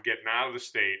family. I'm getting out of the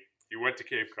state. You went to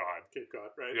Cape Cod. Cape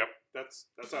Cod, right? Yep. That's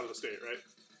out of the state, right?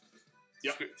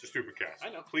 Yep. It's a stupid cast. I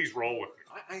know. Please roll with me.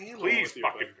 I am. Please with you,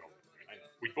 fucking but- go. I know.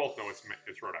 We both know it's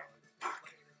Rhode Island.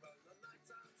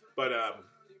 But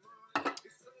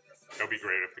That'd be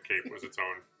great if the Cape was its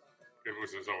own. It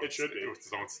was its own. It should be. It was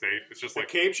its own state. It's just the like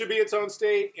Cape should be its own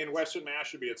state, and Western Mass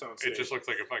should be its own state. it just looks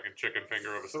like a fucking chicken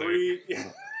finger of a state. yeah.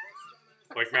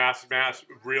 Like Mass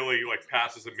really like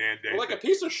passes a mandate. Well, like a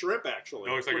piece of shrimp,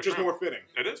 actually, It looks like which a is shrimp. more fitting.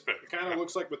 It is fitting. It kind of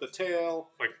looks like with the tail.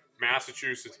 Like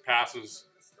Massachusetts passes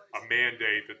a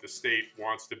mandate that the state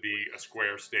wants to be a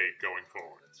square state going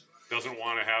forward. Doesn't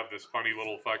want to have this funny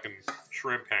little fucking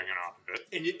shrimp hanging off of it.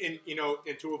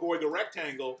 And to avoid the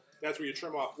rectangle, that's where you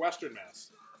trim off Western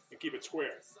Mass and keep it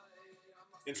square.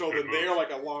 And so Good then move. they're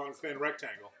like a long, thin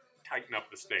rectangle. Tighten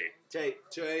up the state.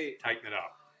 Tighten it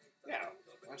up. Yeah,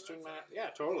 Western Mass. Yeah,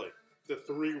 totally. The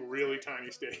three really tiny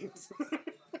states.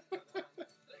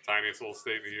 Tiniest little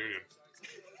state in the union.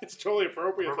 It's totally I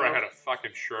appropriate. remember I though. had a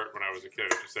fucking shirt when I was a kid.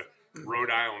 It just said Rhode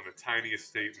Island, the tiniest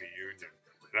state in the union.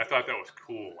 And I thought that was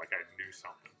cool, like I knew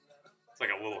something. It's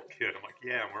like a little kid. I'm like,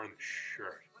 yeah, I'm wearing this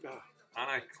shirt. Ah, Aren't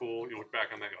I cool? You look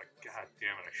back on that, you're like, God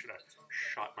damn it, I should have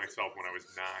shot myself when I was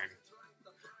 9.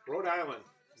 Rhode Island,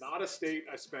 not a state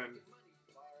I spend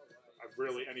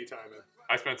really any time in.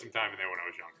 I spent some time in there when I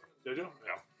was younger. Did you?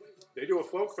 Yeah. They do a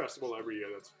folk festival every year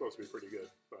that's supposed to be pretty good.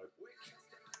 But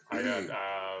I had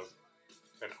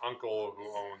an uncle who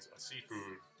owns a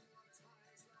seafood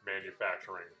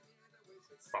manufacturing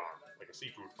farm, like a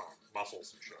seafood farm,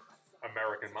 mussels and shit.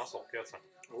 American mussel, get some.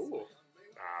 Ooh.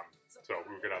 So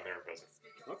we would get down there and visit.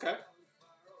 Okay.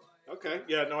 Okay.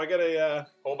 Yeah. No, I got a.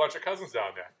 Whole bunch of cousins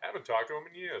down there. Haven't talked to them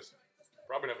in years.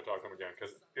 Probably never talk to them again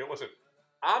because, listen,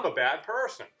 I'm a bad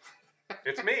person.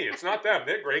 It's me. It's not them.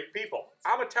 They're great people.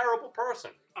 I'm a terrible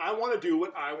person. I want to do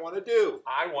what I want to do.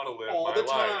 I want to live all my the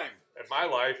life. time. And my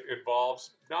life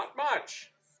involves not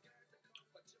much.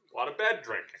 A lot of bed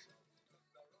drinking.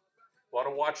 A lot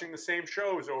of watching the same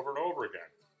shows over and over again.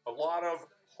 A lot of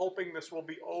hoping this will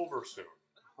be over soon.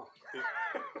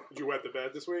 Did you wet the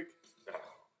bed this week? No.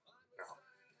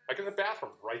 Like in the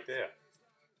bathroom right there.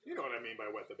 You know what I mean by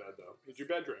wet the bed, though. Did you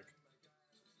bed drink?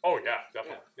 Oh, yeah,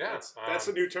 definitely. Yeah. That's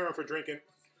the new term for drinking,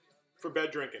 for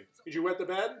bed drinking. Did you wet the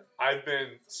bed? I've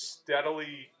been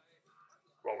steadily,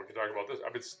 well, we can talk about this.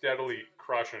 I've been steadily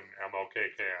crushing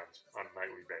MLK cans on a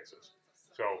nightly basis.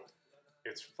 So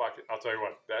it's fucking, I'll tell you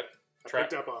what, I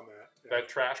picked up on that. Yeah. that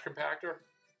trash compactor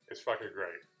is fucking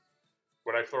great.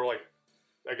 When I throw like,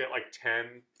 I get like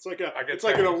 10. It's like get like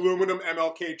 10. an aluminum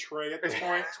MLK tray at this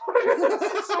point.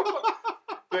 It's so fun.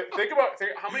 But think about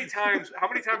how many times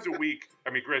a week. I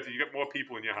mean, granted, you got more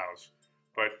people in your house,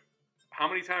 but how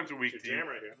many times a week It's do a you jam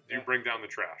right here. do you bring down the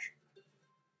trash?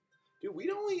 Dude,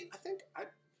 I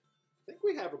think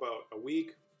we have about a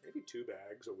week, maybe 2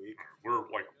 bags a week. We're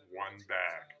like one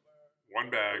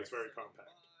bag. It's very compact.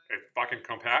 It fucking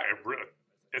compact.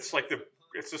 It's like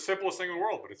it's the simplest thing in the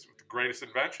world, but it's the greatest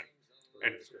invention.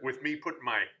 And with me putting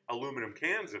my aluminum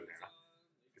cans in there,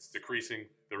 it's decreasing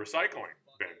the recycling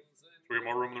bin. So we have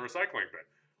more room in the recycling bin.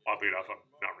 Oddly enough, I'm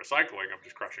not recycling. I'm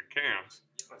just crushing cans.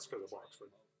 That's because of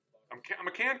Boxford. I'm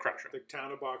a can crusher. The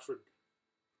town of Boxford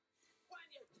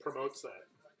promotes that.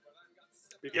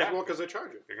 Yeah. Because they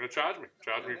charge it. They're gonna charge me.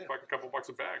 Charge me Yeah. fucking couple bucks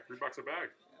a bag, $3 a bag.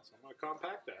 Yeah, so I'm gonna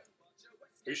compact that.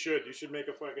 You should make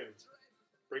a fucking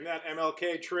bring that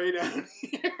MLK tray down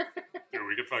here. Dude,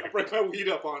 we could fucking. Bring my weed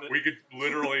up on it. We could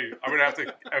literally. I'm gonna have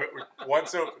to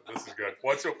This is good.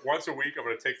 Once a week, I'm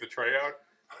gonna take the tray out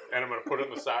and I'm gonna put it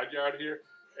in the side yard here.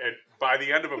 And by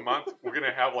the end of a month, we're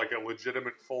gonna have like a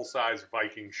legitimate full-size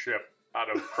Viking ship out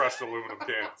of crushed aluminum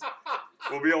cans.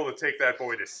 We'll be able to take that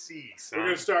boy to sea, son. We're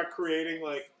gonna start creating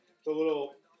like the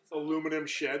little aluminum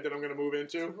shed that I'm gonna move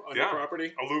into on your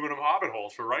property. Aluminum hobbit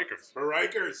holes for Rikers. For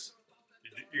Rikers.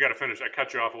 You got to finish. I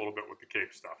cut you off a little bit with the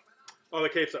Cape stuff. Oh, the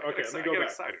Cape stuff. Okay, let me go I get back.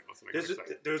 excited. Listen, I get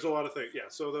excited. There's a lot of things. Yeah,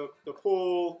 so the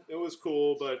pool, it was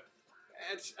cool, but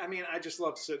I just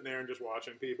love sitting there and just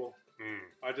watching people.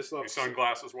 I just love... Your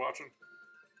sunglasses watching?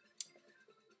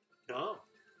 No.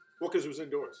 Well, because it was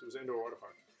indoors. It was an indoor water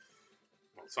park.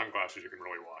 Well, sunglasses you can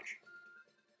really watch.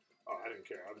 Oh, I didn't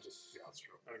care. Yeah, that's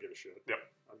true. I don't give a shit. Yep.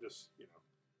 I'm just,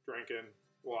 drinking,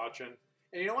 watching.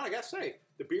 And you know what? I got to say,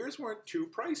 the beers weren't too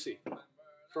pricey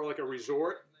for like a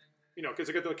resort. Because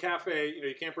they got the cafe,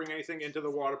 you can't bring anything into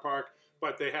the water park,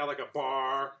 but they had like a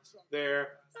bar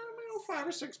there. $5 or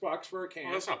 $6 for a can.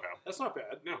 Well, that's not bad. That's not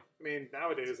bad. No. I mean,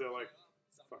 nowadays they're like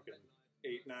fucking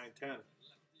 8, 9,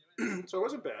 10. So it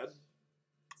wasn't bad.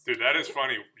 Dude, that is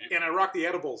funny. And I rocked the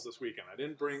edibles this weekend. I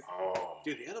didn't bring... Oh.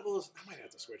 Dude, the edibles, I might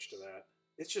have to switch to that.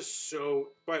 It's just so...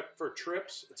 But for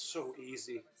trips, it's so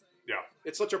easy. Yeah.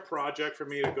 It's such a project for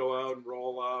me to go out and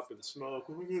roll up and smoke.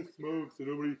 I'm going to smoke so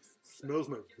nobody smells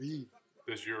my weed.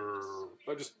 Does your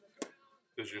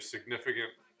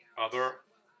significant other,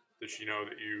 does she know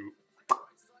that you,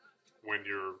 when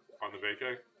you're on the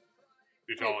vacay?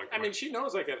 Do you tell she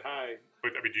knows I get high.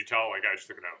 But do you tell I just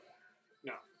took it out?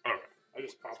 No. Okay. I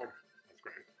just pop them. That's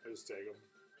great. I just take them.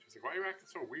 She's like, why are you acting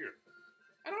so weird?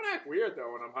 I don't act weird,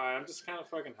 though, when I'm high. I'm just kind of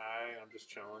fucking high, and I'm just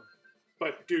chilling.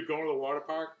 But, dude, going to the water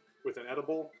park with an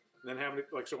edible, and then having it,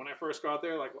 so when I first got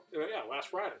there, last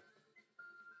Friday.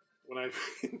 When I,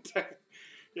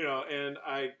 and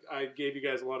I gave you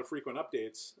guys a lot of frequent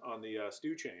updates on the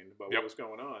stew chain about what was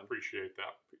going on. Appreciate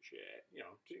that.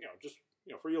 Just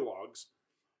for your logs.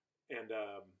 And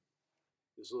there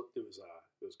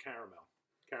was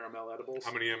caramel edibles.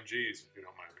 How many mgs, if you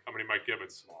don't mind? How many Mike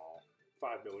Gibbons? Small,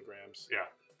 5 milligrams. Yeah,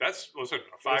 that's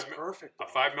perfect. A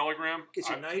 5 milligram gets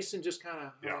you nice and just kind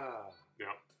of. Yeah.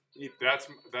 That's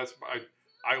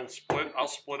I'll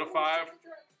split a 5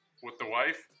 with the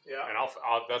wife. Yeah. And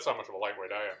I'll that's how much of a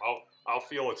lightweight I am. I'll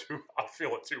feel a 2.5.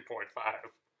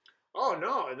 Oh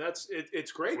no, and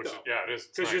it's great though. Yeah, it is.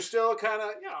 Because you're still kind of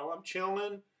I'm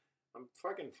chilling. I'm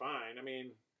fucking fine. I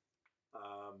mean,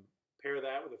 pair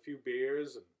that with a few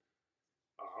beers, and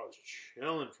I was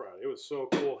chilling Friday. It was so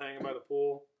cool hanging by the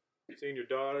pool, seeing your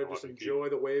daughter just enjoy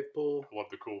the wave pool. I love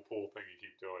the cool pool thing you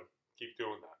keep doing. Keep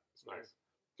doing that. It's nice.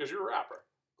 Because you're a rapper.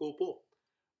 Cool pool.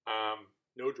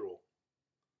 No drool.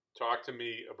 talk to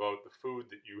me about the food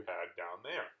that you had down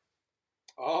there.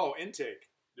 Oh, intake.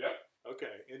 Yep.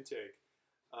 Okay, intake.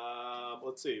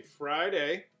 Let's see.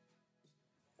 Friday.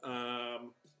 Yeah,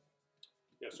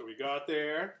 so we got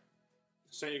there.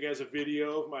 Sent you guys a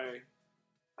video of I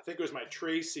think it was my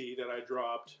Tracy that I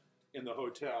dropped in the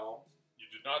hotel. You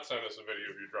did not send us a video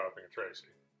of you dropping a Tracy.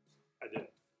 I did.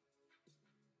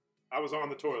 I was on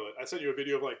the toilet. I sent you a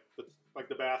video of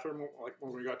the bathroom, like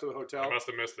when we got to the hotel. I must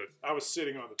have missed it. I was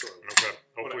sitting on the toilet. Okay.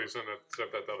 Hopefully you sent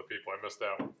that to other people. I missed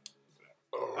that one.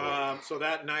 So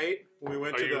that night we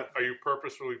went Are you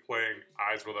purposefully playing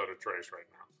Eyes Without a Trace right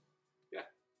now?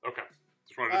 Yeah. Okay.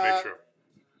 Just wanted to make sure.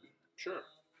 Sure.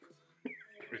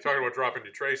 You're talking about dropping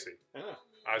your Tracy. Yeah.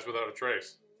 Eyes Without a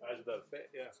Trace. Eyes without a face.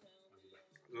 Yeah.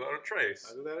 Without a Trace.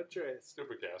 Eyes without a trace.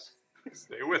 Stupid cast.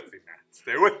 Stay with me, man.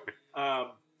 Stay with me.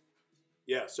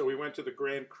 Yeah, so we went to the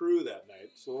Grand Cru that night.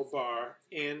 It's a little bar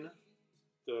in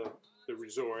the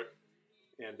resort,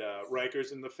 and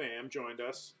Rikers and the fam joined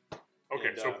us. Okay,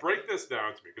 And, so break this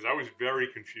down to me, because I was very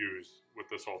confused with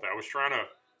this whole thing.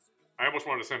 I almost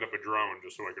wanted to send up a drone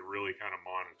just so I could really kind of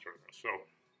monitor this. So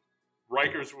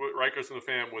Rikers and the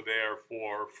fam were there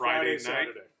for Friday night?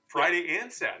 Saturday. Friday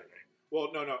and Saturday.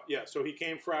 Well, no. Yeah, so he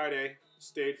came Friday,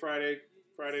 stayed Friday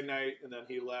night, and then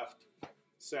he left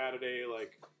Saturday,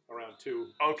 like, around 2.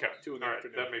 Okay. 2 in the All right,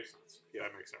 afternoon. that makes sense. Yeah,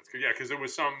 that makes sense. Yeah, because there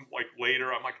was some, like,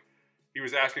 later, I'm like, he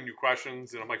was asking you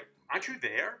questions, and I'm like, aren't you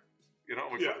there? You know,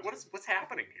 I'm like, Yeah. what's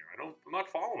happening here? I'm not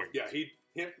following. Yeah,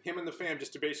 him and the fam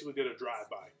just basically did a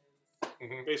drive-by.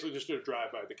 Mm-hmm. Basically just did a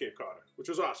drive-by to Cape Cod, which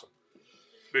was awesome.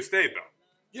 They stayed, though.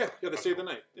 Yeah, they stayed the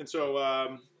night. And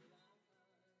so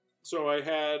so I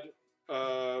had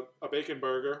a bacon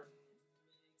burger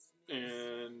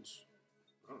and,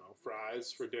 I don't know,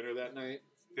 fries for dinner that night.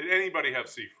 Did anybody have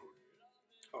seafood?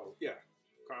 Oh, yeah,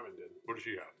 Carmen did. What did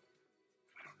she have?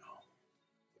 I don't know.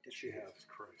 What did she have? Jesus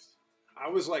Christ. I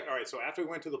was like, all right, so after we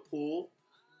went to the pool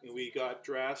and we got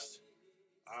dressed,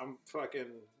 I'm fucking,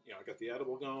 I got the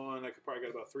edible going. I could probably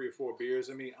get about 3 or 4 beers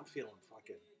in me. I'm feeling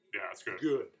fucking Yeah, that's good.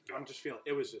 good. Yeah. I'm just feeling,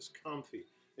 it was just comfy.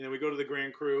 And then we go to the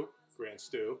Grand Cru, Grand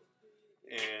Stew,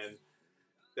 and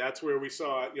that's where we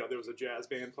saw, there was a jazz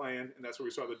band playing, and that's where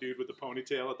we saw the dude with the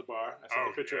ponytail at the bar. I saw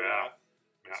the picture of that.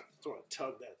 Yeah. So I want to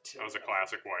tug that tail. That was a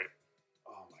classic white.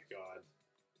 Oh my God.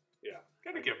 Yeah.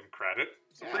 Gotta give him credit.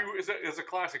 It's a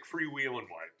classic freewheeling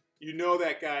white. You know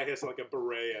that guy has like a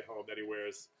beret at home that he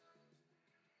wears.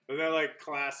 Isn't that like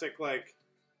classic, like,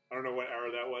 I don't know what era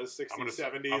that was, 60s,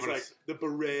 70s, like the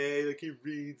beret, like he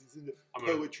reads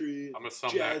poetry, I'm gonna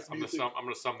sum jazz that. music. I'm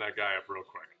gonna sum that guy up real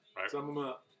quick. Right? Sum him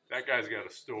up. That guy's got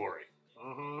a story,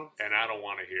 Uh-huh. and I don't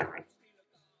want to hear it.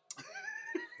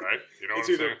 Right? You know It's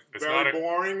what I'm either saying? It's very not.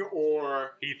 boring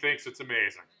or, He thinks it's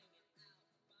amazing.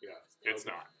 yeah. It's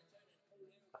not.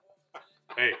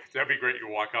 Hey, that'd be great. You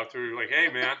walk up to him, you're like, "Hey,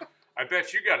 man, I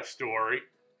bet you got a story."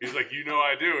 He's like, "You know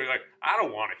I do." He's like, "I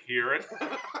don't want to hear it."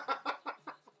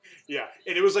 Yeah,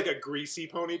 and it was like a greasy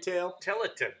ponytail. Tell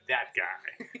it to that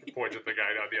guy. Points at the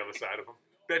guy on the other side of him.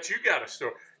 Bet you got a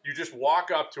story. You just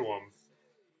walk up to him.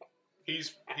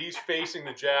 He's facing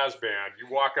the jazz band. You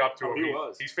walk up to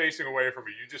him. He's facing away from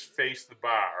you. You just face the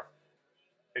bar,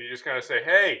 and you just kind of say,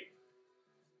 "Hey."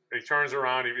 And he turns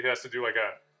around. He has to do like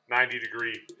a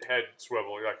 90-degree head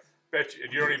swivel. You're like, "Bet you,"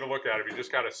 and you don't even look at him. You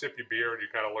just kind of sip your beer, and you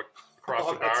kind of look across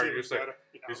the bar. And you just like,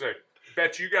 you say,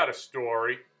 "Bet you got a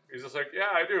story." He's just like, "Yeah,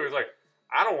 I do." He's like,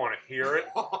 "I don't want to hear it.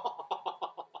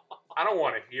 I don't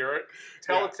want to hear it.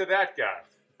 Tell it to that guy."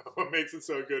 What makes it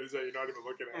so good is that you're not even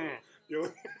looking at him. You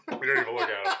don't even look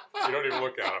at him. You don't even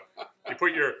look at him. You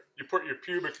put your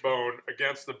pubic bone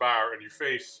against the bar, and you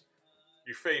face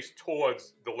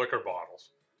towards the liquor bottles.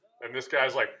 And this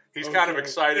guy's like, he's kind of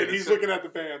excited. And he's looking at the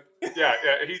band. Yeah.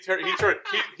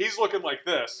 He's looking like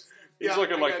this. He's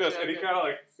looking like this, and he kind of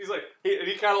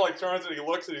like turns and he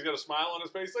looks and he's got a smile on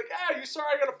his face. He's like, "Ah, you sorry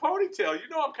I got a ponytail? You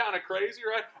know I'm kind of crazy,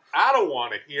 right? I don't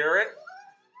want to hear it.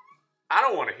 I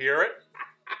don't want to hear it.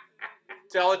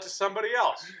 Tell it to somebody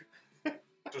else."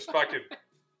 Just fucking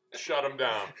shut him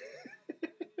down.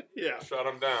 Yeah. Shut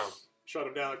him down. Shut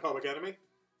him down like Public Enemy?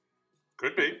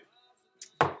 Could be.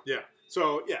 Yeah.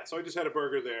 So I just had a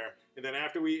burger there. And then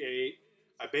after we ate,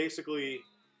 I basically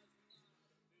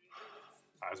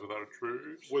Eyes Without a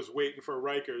Trace. was waiting for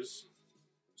Rikers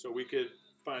so we could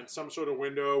find some sort of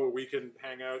window where we can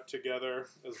hang out together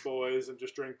as boys and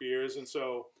just drink beers. And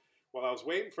so while I was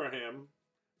waiting for him,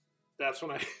 that's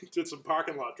when I did some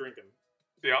parking lot drinking.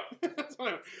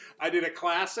 Yep. I did a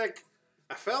classic.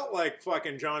 I felt like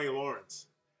fucking Johnny Lawrence,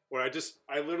 where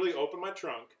I literally opened my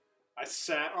trunk, I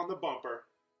sat on the bumper.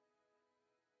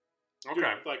 Okay.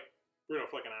 Dude, like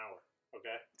an hour.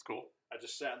 Okay. It's cool. I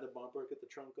just sat in the bumper, get the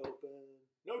trunk open.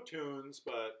 No tunes,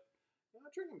 but I'm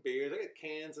not drinking beers. I got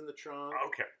cans in the trunk.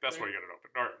 Okay, that's why you got it open.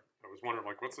 All right. I was wondering,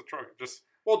 like, what's the trunk? Just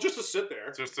To sit there.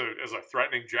 as a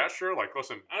threatening gesture? Like,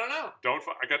 listen, I don't know.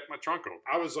 I got my trunk open.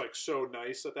 I was like so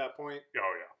nice at that point,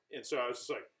 Oh, yeah. and so I was just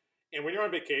like, and when you're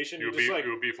on vacation, You you're would just be, like,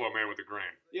 you would be flow man with the grain.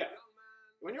 yeah.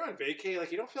 When you're on vacay,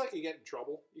 like you don't feel like you get in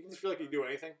trouble. You can just feel like you do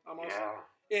anything almost.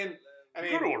 Yeah. And I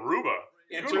mean, You go to Aruba.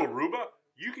 and You go to Aruba,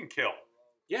 you can kill.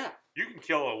 yeah, You can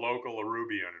kill a local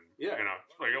Arubian. And, Yeah. You know,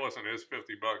 it's like, listen, it's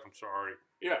 $50. I'm sorry.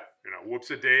 yeah. You know,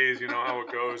 whoops a days. You know how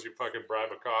it goes. You fucking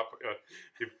bribe a cop.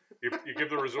 You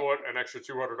give the resort an extra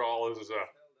 $200 as a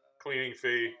cleaning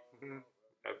fee. Mhm.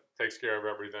 That takes care of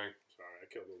everything. Sorry, I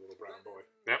killed a little brown boy.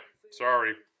 Yep.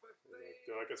 Sorry.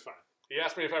 They're like, it's fine. He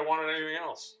asked me if I wanted anything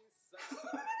else.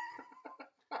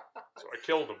 So I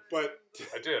killed him. But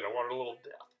I did. I wanted a little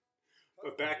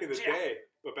death. back in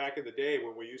the day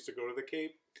when we used to go to the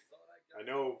Cape, I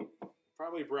know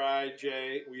probably Bride,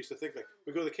 Jay, we used to think like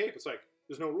we go to the Cape, it's like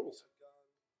there's no rules.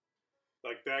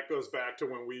 Like that goes back to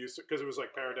when we used to, because it was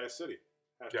like Paradise City,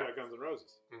 hashtag Guns N'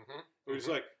 Roses. Mm-hmm. It was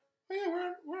like, oh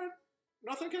yeah, we're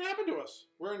nothing can happen to us.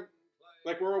 We're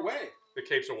away. The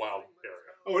Cape's a wild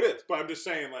area. Oh, it is. But I'm just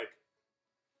saying, like,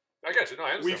 I got you. No,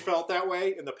 I understand. we felt that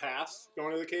way in the past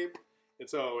going to the Cape, and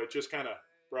so it just kind of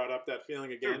brought up that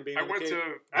feeling again. Dude, being I in the went Cape. to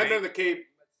I've been to the Cape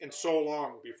in so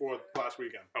long before last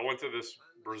weekend. I went to this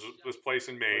place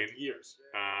in Maine. Like years.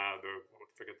 I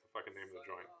forget the fucking name of the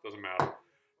joint. Doesn't matter.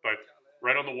 But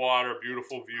right on the water,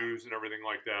 beautiful views and everything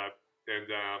like that. And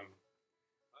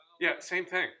yeah, same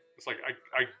thing. It's like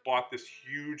I bought this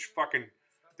huge fucking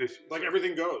Like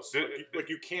everything goes. Th- Like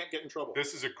you can't get in trouble.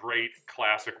 This is a great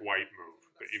classic white move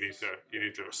that you need to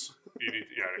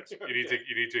yeah, it is.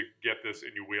 You need to get this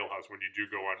in your wheelhouse when you do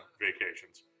go on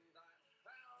vacations.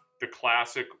 The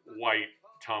classic white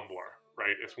tumbler,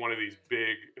 right? It's one of these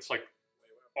big. It's like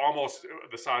almost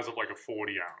the size of like a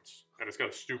 40 ounce, and it's got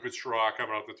a stupid straw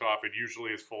coming out the top. It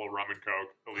usually is full of rum and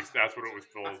coke. At least that's what it was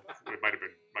filled. It might have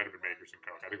been Makers and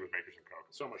Coke. I think it was Makers and Coke.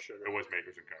 So much sugar. It was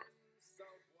Makers and Coke.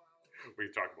 We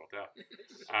can talk about that.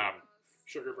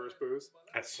 Sugar versus booze.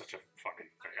 That's such a funny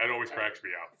thing. It always cracks me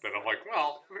up. That I'm like,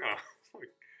 well, you know,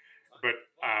 but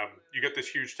you get this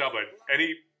huge tub. But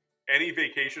any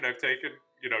vacation I've taken,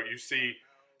 you know, you see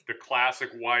the classic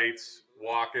whites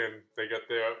walking. They get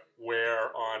their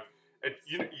wear on. And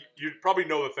you probably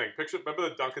know the thing. Remember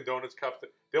the Dunkin' Donuts cup?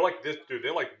 They're like this, dude.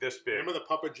 They're like this big. Remember the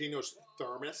Papagino's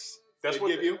thermos? That's they what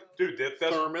give you, dude.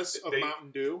 thermos of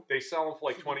Mountain Dew. They sell them for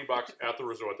like $20 at the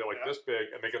resort. They're like this big,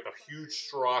 and they get the huge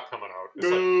straw coming out. It's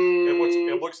Boo.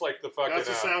 like, it looks like the fucking. That's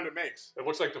the sound it makes. It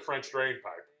looks like the French drain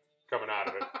pipe coming out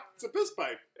of it. It's a piss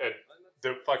pipe. And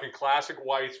the fucking classic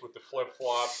whites with the flip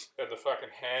flops and the fucking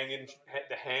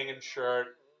hanging shirt.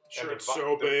 Shirt's and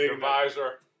so big. The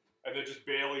visor. And they're just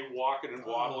barely walking and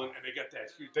waddling, and they got that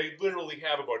huge. They literally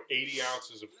have about 80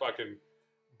 ounces of fucking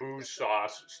booze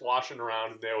sauce sloshing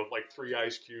around in there with like 3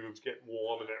 ice cubes, getting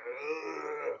warm, and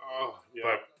Oh, yeah.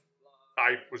 But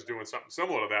I was doing something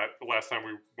similar to that the last time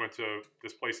we went to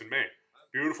this place in Maine.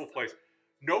 Beautiful place.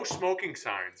 No smoking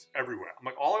signs everywhere. I'm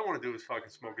like, all I want to do is fucking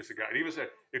smoke a cigar. And he even said,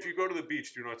 if you go to the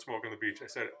beach, do not smoke on the beach. I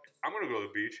said, I'm going to go to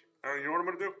the beach. You know what I'm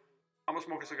going to do? I'm going to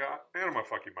smoke a cigar, and I'm going to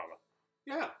fuck your mother.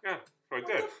 Yeah. Yeah, so I What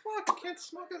did. the fuck? You can't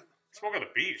smoke it. Smoke on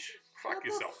the beach. Fuck Get the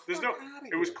yourself. fuck There's no. outta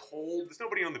It was here. cold. There's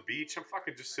nobody on the beach. I'm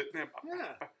fucking just sitting there.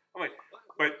 Yeah. I'm like,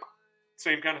 but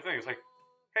same kind of thing. It's like,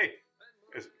 hey,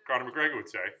 as Conor McGregor would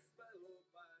say,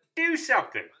 do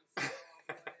something.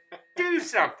 Do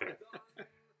something.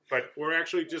 But We're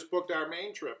actually just booked our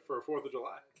main trip for 4th of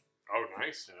July. oh,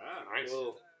 nice, nice.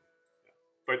 Well,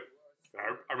 But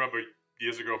I remember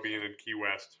years ago being in Key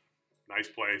West, nice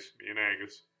place, me and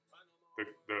Angus.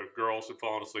 The girls had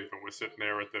fallen asleep, and we're sitting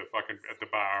there at the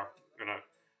bar, and I'm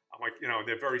like, you know,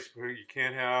 they're very. You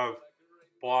can't have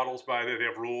bottles by there. They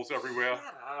have rules everywhere.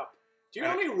 shut up. Do you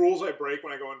know how many rules I break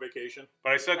when I go on vacation?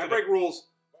 But I said I to break rules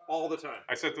all the time.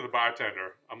 I said to the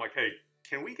bartender, I'm like, hey,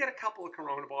 can we get a couple of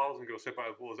Corona bottles and go sit by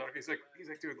the pool? Is that okay? He's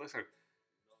like, dude, listen,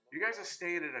 you guys are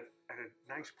staying at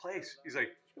a nice place. He's like,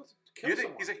 Kill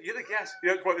someone. he's like, you're the guest.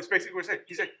 You know, it's basically what I said.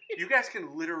 He's like, you guys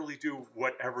can literally do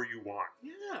whatever you want.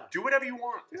 Yeah. Do whatever you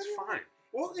want. It's Yeah. fine.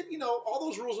 Well, you know, all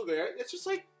those rules are there. It's just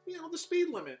like, you know, the speed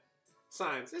limit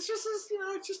signs. It's just, you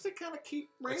know, it's just to kind of keep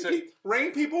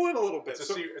rein people in a little bit. It's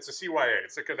a CYA.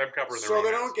 It's like them covering their so own they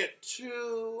ass. don't get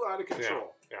too out of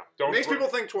control. Yeah. It makes people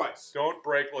think twice. Don't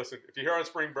break. Listen, if you're here on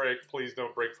spring break, please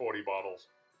don't break 40 bottles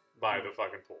by the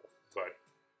fucking pool. But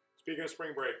Speaking of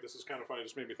spring break, this is kind of funny.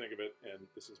 Just made me think of it, and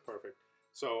this is perfect.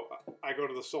 So I go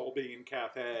to the Soul Bean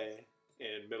Cafe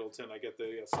In Middleton, I get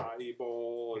the acai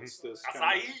bowl. It's this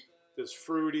Acai. this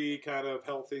fruity kind of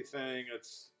healthy thing.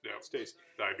 It's tasty.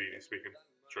 Diabetes speaking.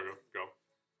 Sugar. Go.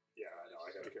 Yeah, I know.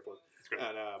 I gotta be careful. It's good.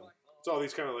 And it's all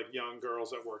these kind of like young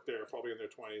girls that work there, probably in their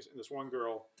 20s. And this one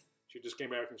girl, she just came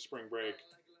back from spring break,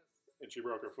 and she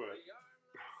broke her foot.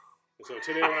 And so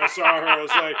today when I saw her,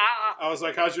 I was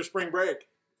like, "How's your spring break?"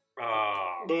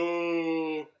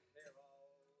 Boo.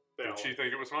 Did she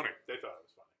think it was funny? They thought it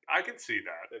was funny. I can see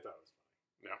that. They thought it was funny.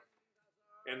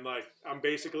 Yeah. And like, I'm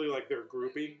basically like their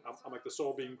groupie. I'm like the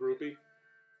Soul Bean groupie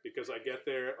because I get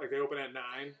there, like they open at 9,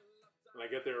 and I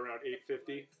get there around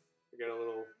 8:50. I get a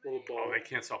little bowl. Oh, they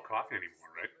can't sell coffee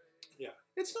anymore, right? Yeah,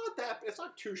 it's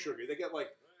not too sugary. They get like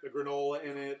the granola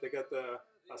in it. They got the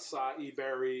acai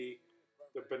berry,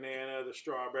 the banana, the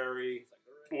strawberry.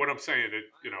 But what I'm saying is,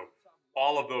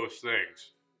 all of those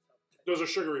things, Those are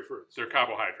sugary fruits. they're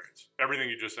carbohydrates. Everything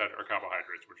you just said are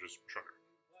carbohydrates, which is sugar.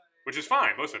 Which is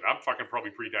fine. Listen, I'm fucking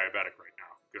probably pre-diabetic right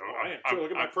now. I am. Sure,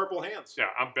 look at my purple hands.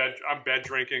 Yeah, I'm bed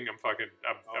drinking. I'm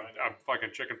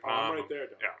fucking chicken palm. I'm right there,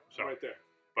 Don. Yeah, so I'm right there.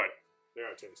 but They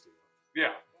are tasty.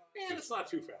 yeah, And it's not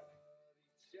too fatty.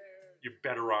 you're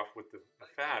better off with the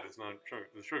fat. It's not sugar.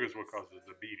 The sugar is what causes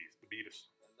diabetes.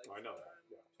 Oh, I know that.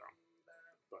 Yeah. So.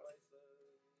 But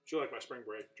she like my spring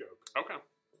break joke. Okay.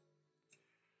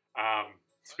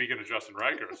 Speaking of Justin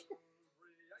Rikers,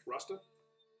 Rusta?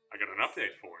 I got an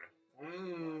update for you.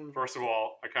 Mm. First of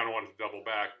all, I kind of wanted to double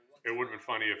back. It would have been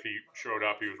funny if he showed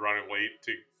up. He was running late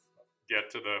to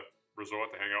get to the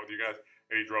resort to hang out with you guys,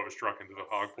 and he drove his truck into the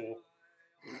hog pool.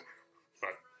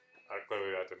 But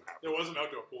clearly that didn't happen. There was an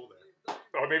outdoor pool there.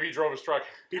 Or maybe he drove his truck.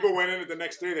 People went in it the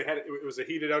next day. They had it was a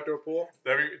heated outdoor pool.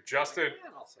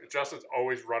 Justin's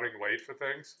always running late for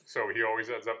things, so he always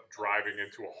ends up driving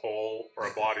into a hole or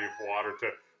a body of water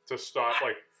to stop.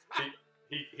 Like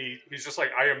he's just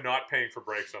like, I am not paying for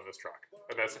brakes on this truck,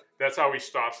 and that's how he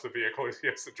stops the vehicle. He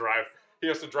has to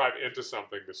drive into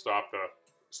something to stop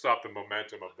the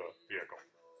momentum of the vehicle.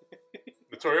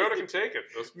 The Toyota can take it.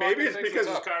 Maybe it's because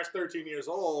his car's 13 years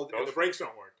old and the brakes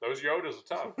don't work. Those Yodas are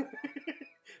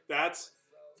tough.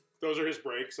 Those are his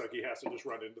brakes. Like he has to just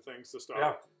run into things to stop.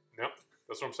 Yeah. Yep.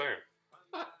 That's what I'm saying.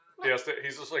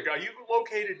 He's just like, are you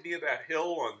located near that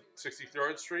hill on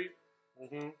 63rd Street?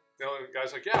 Mm-hmm. The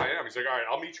guy's like, yeah, I am. He's like, all right,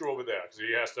 I'll meet you over there. Because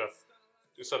he has to,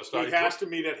 instead of stop, He has to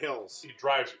meet at hills. He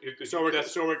drives. So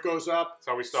it goes up. That's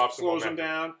how he stops him. Slows him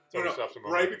down. That's how he stops him.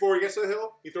 Right before he gets to the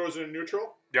hill, he throws it in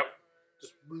neutral. Yep.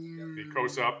 Just he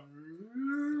coasts up.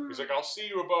 He's like, I'll see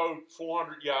you about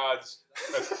 400 yards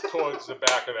towards the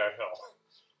back of that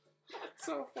hill. That's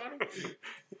so funny.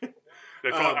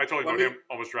 I told you about him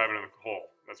almost driving in the hole.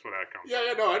 That's where that comes from.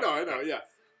 Yeah, I know, yeah.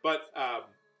 But,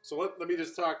 so let me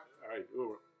just talk. All right.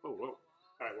 Whoa. All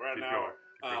right, we're at an hour.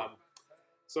 Keep going.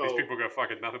 So these people got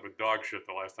fucking nothing but dog shit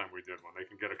the last time we did one. They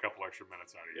can get a couple extra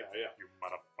minutes out of you. Yeah. You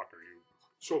motherfucker, you.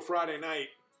 So Friday night,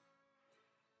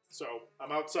 so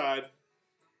I'm outside,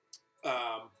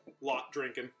 lot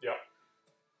drinking. Yep.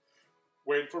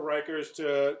 Waiting for Rikers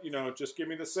to, just give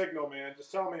me the signal, man.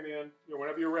 Just tell me, man.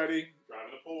 Whenever you're ready.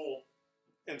 Driving the pool.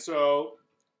 And so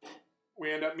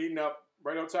we end up meeting up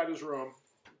right outside his room.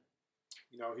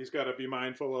 He's got to be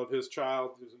mindful of his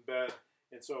child who's in bed.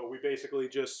 And so we basically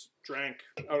just drank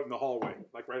out in the hallway,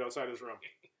 like right outside his room.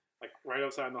 Like right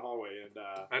outside in the hallway. And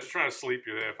I was trying to sleep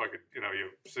you there if I could, you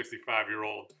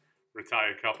 65-year-old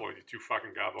retired couple and you two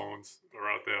fucking gabons are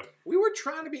out there. we were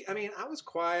trying to be, I was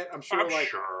quiet. I'm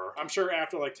sure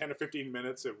after like 10 or 15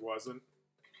 minutes it wasn't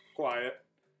quiet.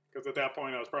 Because at that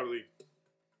point I was probably,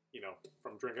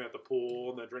 from drinking at the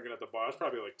pool and then drinking at the bar, it's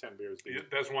probably like 10 beers deep. Yeah,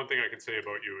 that's one thing I can say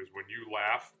about you is when you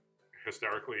laugh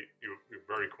hysterically, you're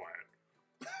very quiet.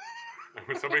 And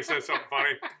when somebody says something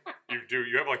funny,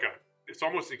 you have like it's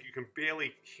almost like you can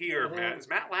barely hear Matt. Is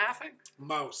Matt laughing?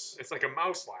 Mouse. It's like a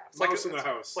mouse laugh. It's Mouse like in the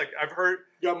house. It's like I've heard.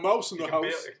 You got mouse in the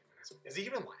house. Is he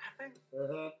even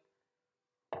laughing?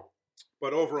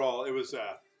 But overall, it was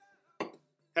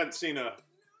hadn't seen a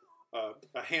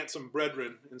handsome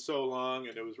brethren in so long,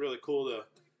 and it was really cool to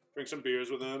drink some beers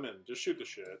with him and just shoot the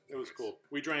shit. It was cool.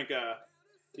 We drank.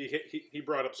 He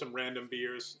brought up some random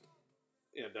beers,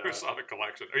 and I saw the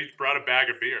collection. He brought a bag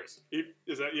of beers.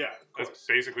 That's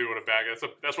basically what a bag.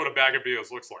 That's what a bag of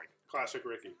beers looks like. Classic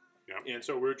Ricky. Yeah. And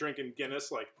so we were drinking Guinness,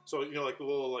 like the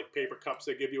little like paper cups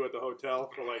they give you at the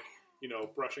hotel for like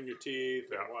brushing your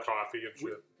teeth and coffee and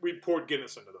shit. We poured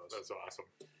Guinness into those. That's awesome.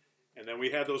 And then we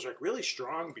had those like really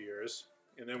strong beers,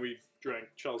 and then we drank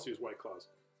Chelsea's White Claws.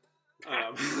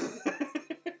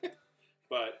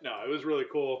 But no, it was really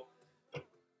cool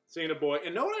seeing a boy.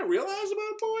 And know what I realized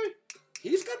about a boy?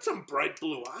 He's got some bright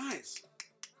blue eyes.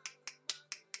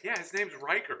 Yeah, his name's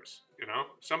Rikers. You know,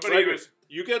 somebody Rikers,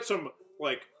 you get some,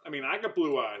 like, I mean, I got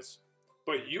blue eyes,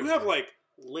 but you have, like,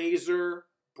 laser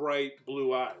bright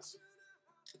blue eyes.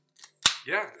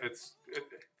 Yeah,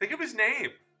 think of his name.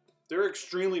 They're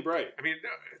extremely bright. I mean,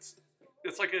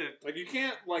 it's like a. Like, you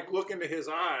can't, like, look into his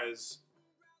eyes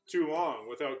too long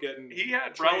without getting He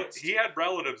had tranced. he had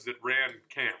relatives that ran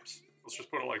camps. Let's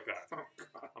just put it like that. Oh,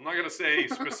 God. I'm not gonna say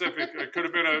specific. It could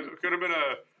have been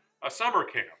a summer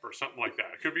camp or something like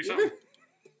that. It could be something.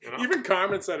 You know? Even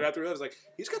Carmen said it after that. I was like,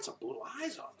 he's got some blue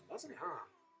eyes on him, doesn't he? Huh.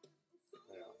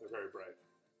 Yeah, they're very bright.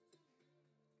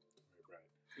 Very bright.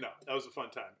 No, that was a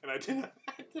fun time. And I didn't.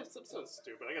 I'm so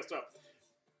stupid. I gotta stop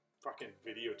fucking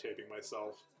videotaping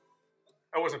myself.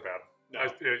 That wasn't bad. No.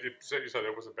 You said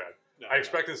it wasn't bad. No, I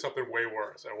expected something way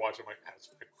worse. I watched it like, that's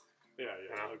fine. Yeah,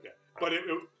 You know? okay. But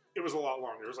it was a lot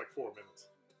longer. It was like 4 minutes.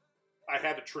 I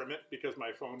had to trim it because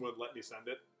my phone wouldn't let me send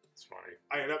it. It's funny.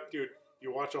 I ended up, dude,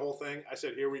 you watch the whole thing? I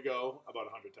said, here we go, about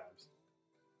 100 times.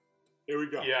 Here we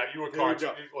go. Yeah, you were Here we conscious.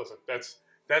 go. Listen,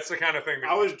 that's the kind of thing that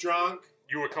I was drunk.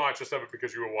 you were conscious of it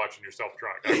because you were watching yourself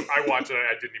drunk. I watched it.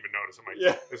 I didn't even notice. I'm like,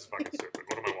 Yeah. this is fucking stupid.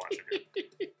 What am I watching here?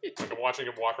 Like I'm watching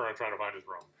him walk around trying to find his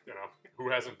room. You know, who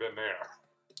hasn't been there?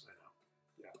 I know.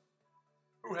 Yeah.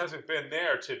 Who hasn't been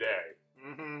there today?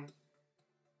 Mm-hmm.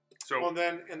 So Well,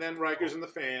 and then Rikers and the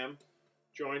fam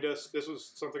joined us. This was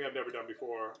something I've never done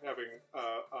before, having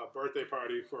a birthday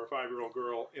party for a 5-year-old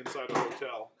girl inside a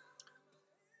hotel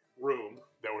room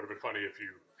that would have been funny if you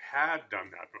had done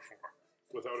that before.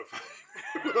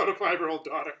 without a 5-year-old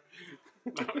daughter.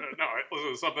 No, it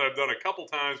was something I've done a couple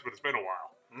times, but it's been a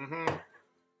while. Mm-hmm.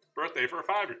 Birthday for a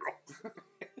 5-year-old.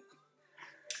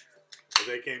 So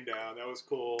they came down. That was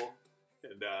cool.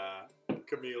 And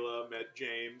Camila met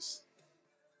James.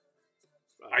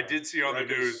 I did see on the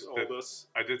Rikers' news that oldest.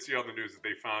 I did see on the news that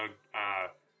they found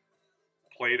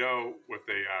Play-Doh with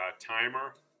a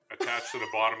timer attached to the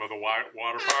bottom of the water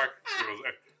park. It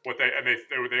was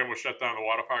they almost shut down the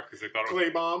water park because they thought it was Clay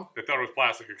bomb. they thought it was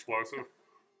plastic explosive.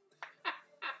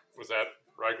 Was that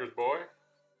Riker's boy?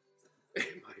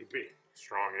 It might be.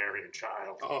 Strong Aryan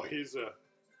child. Oh, he's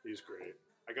great.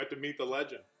 I got to meet the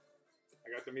legend.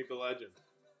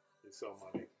 He's so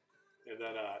funny. And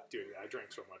then, dude, I drank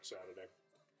so much Saturday.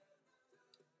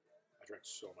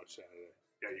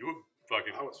 Yeah, you were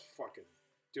fucking. I was fucking,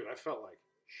 dude. I felt like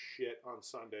shit on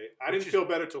Sunday. I didn't feel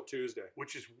better till Tuesday.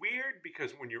 Which is weird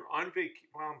because when you're on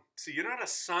see, you're not a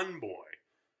sun boy.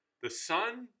 The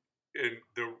sun in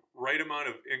the right amount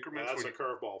of increments. That's a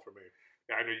curveball for me.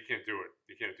 Yeah, I know you can't do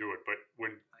it. But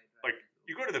when, like,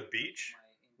 you go to the beach,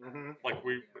 Mm-hmm. like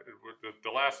the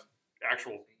last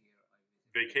actual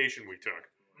vacation we took,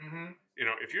 Mm-hmm. you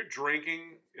know, if you're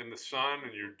drinking in the sun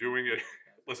and you're doing it,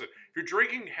 listen, if you're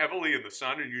drinking heavily in the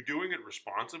sun and you're doing it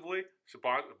responsibly,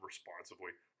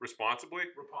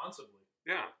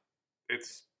 yeah,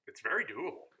 it's very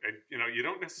doable, and you know, you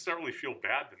don't necessarily feel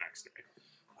bad the next day.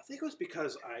 I think it was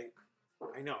because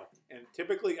I know, and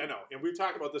typically I know, and we've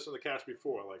talked about this in the cast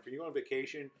before. Like when you go on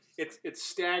vacation, it's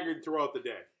staggered throughout the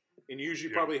day, and you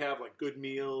usually probably have like good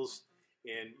meals,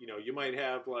 and you know you might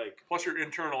have like Plus, your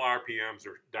internal RPMs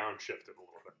are downshifted a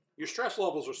little bit. your stress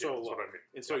levels are so that's low, what I mean.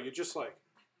 and so you're just like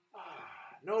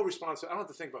no response. I don't have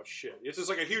to think about shit. It's just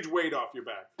like a huge weight off your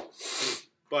back.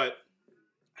 But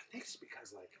I think it's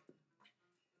because like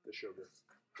the sugar.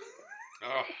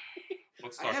 Oh,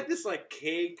 let's I talk. had this like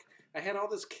cake. I had all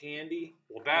this candy.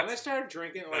 Well, When I that's started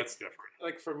drinking, like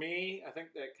different. for me, I think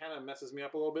that kind of messes me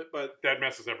up a little bit. But That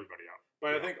messes everybody up.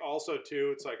 I think also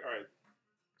too, it's like all right.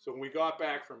 So when we got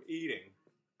back from eating,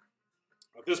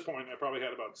 at this point, I probably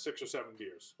had about 6 or 7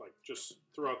 beers, like just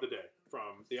throughout the day,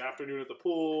 from the afternoon at the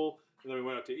pool, and then we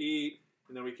went out to eat,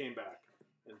 and then we came back,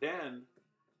 and then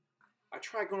I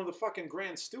tried going to the fucking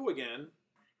Grand Stew again.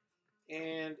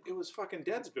 And it was fucking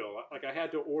Deadsville. Like, I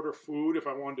had to order food if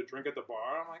I wanted to drink at the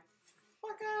bar. I'm like,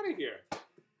 fuck out of here.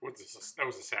 What's this? That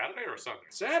was a Saturday or a Sunday?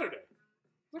 Saturday.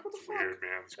 Like, what the It's fuck? weird,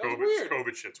 man. This That was COVID, weird.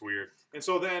 COVID shit's weird. And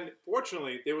so then,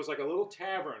 fortunately, there was like a little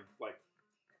tavern, like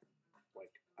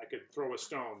I could throw a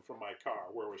stone from my car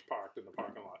where it was parked in the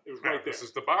parking lot. It was right there. This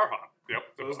is the bar hop. Yep.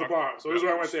 So it was the bar. So this is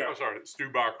where I went there. I'm sorry,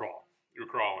 Stu Bar Crawl. You were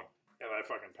crawling. And I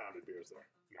fucking pounded beers there.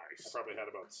 I Nice. probably had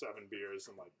about 7 beers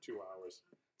in like 2 hours.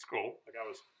 It's cool. Like I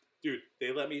was, dude,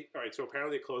 they let me, all right, so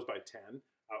apparently they closed by 10.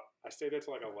 I stayed there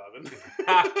till like 11.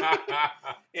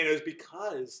 And it was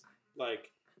because, like,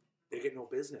 they get no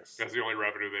business. That's the only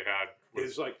revenue they had.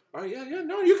 It's like, oh, yeah,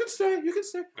 no, you can stay.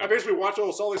 Yeah. I basically watched the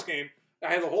whole Celtics game. I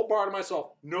had the whole bar to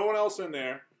myself, no one else in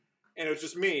there. And it was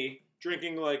just me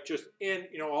drinking, like, just in,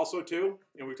 you know, also, too,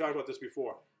 and we've talked about this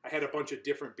before, I had a bunch of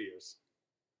different beers.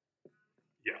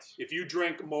 Yes. If you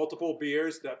drink multiple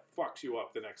beers, that fucks you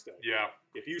up the next day. Yeah.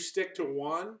 If you stick to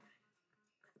one,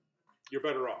 you're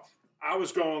better off. I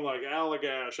was going like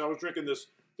Allagash. I was drinking this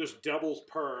Devil's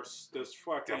Purse. This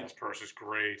fucking Devil's Purse is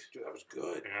great. Dude, that was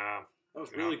good. Yeah. That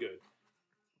was really good.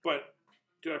 But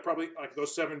dude, I probably like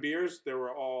those 7 beers. They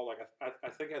were all like I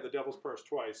think I had the Devil's Purse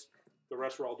twice. The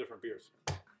rest were all different beers.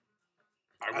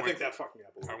 I think that fucked me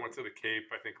up a little. I went to the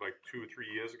Cape, I think, like 2 or 3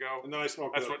 years ago. And then I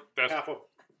smoked That's half of.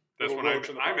 That's when roach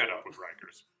in the I met parking up lot. with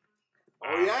Rikers.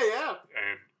 Oh yeah.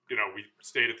 And we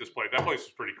stayed at this place. That place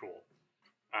was pretty cool.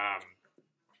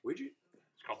 Would you?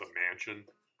 It's called the Mansion.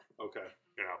 Okay.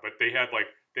 But they had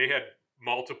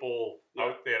multiple.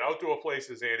 They had outdoor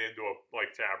places and indoor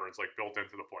taverns built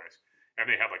into the place, and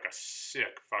they had a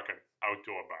sick fucking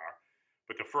outdoor bar.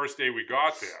 But the first day we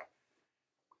got there,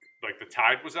 the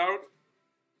tide was out.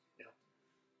 Yeah.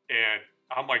 And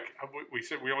I'm we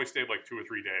said we only stayed 2 or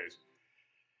 3 days.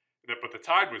 But the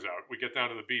tide was out. We get down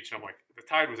to the beach, and I'm the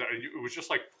tide was out. It was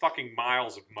just fucking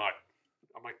miles of mud.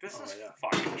 I'm this is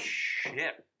fucking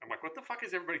shit. I'm what the fuck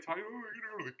is everybody talking? Oh, we're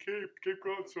gonna go to the Cape. Cape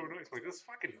Cod's so nice. I'm this is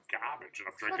fucking garbage. And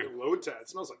I'm drinking. Fucking low tide. It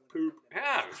smells like poop.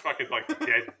 Yeah, it's fucking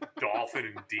dead dolphin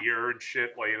and deer and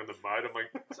shit laying in the mud. I'm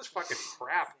this is fucking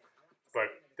crap. But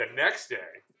the next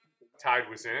day, tide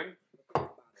was in.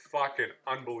 Fucking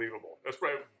unbelievable. That's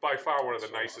by far one of the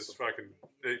nicest fucking.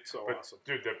 Awesome.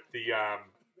 Dude,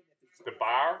 the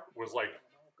bar was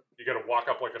you got to walk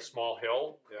up a small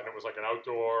hill, and it was an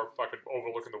outdoor fucking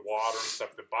overlooking the water and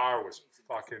stuff. The bar was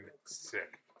fucking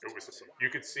sick. It was you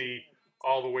could see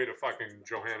all the way to fucking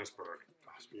Johannesburg.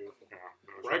 That's beautiful.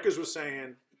 Yeah, Rikers was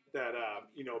saying that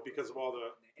because of all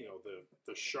the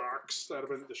the sharks that have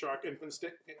been the shark infancy.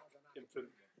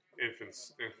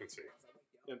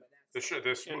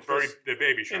 The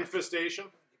baby sharks.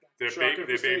 Infestation. They're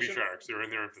baby sharks. They're in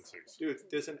their infancies. Dude,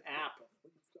 there's an app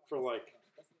for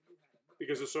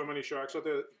because there's so many sharks out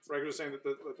there. Rikers was saying that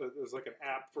there's an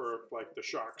app for the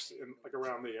sharks in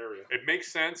around the area. It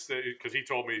makes sense that because he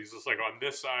told me he's just on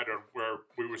this side of where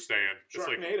we were staying.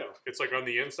 Sharknado. It's on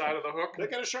the inside of the hook. They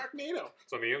got a Sharknado.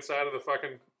 It's on the inside of the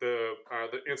fucking the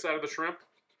inside of the shrimp.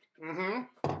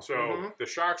 Mm-hmm. So the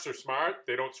sharks are smart.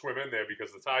 They don't swim in there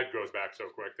because the tide goes back so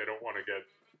quick. They don't want to get.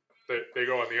 They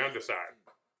go on the underside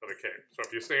of the cape. So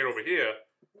if you're staying over here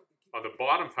on the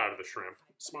bottom part of the shrimp.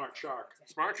 Smart sharks.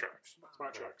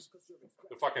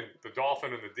 The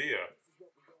dolphin and the deer,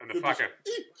 and the fucking.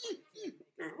 It's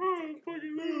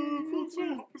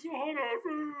so hot out.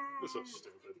 It's so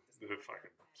stupid. They're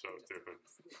fucking so stupid.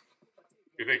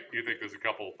 You think there's a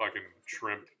couple fucking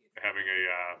shrimp having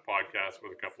a podcast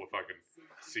with a couple of fucking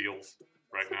seals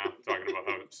right now, talking about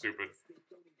how stupid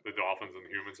the dolphins and the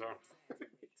humans are?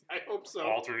 I hope so.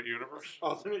 Alternate universe.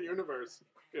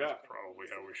 Yeah. That's probably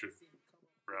how we should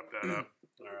wrap that up.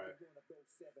 All right.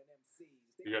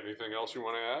 You got anything else you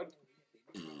want to add?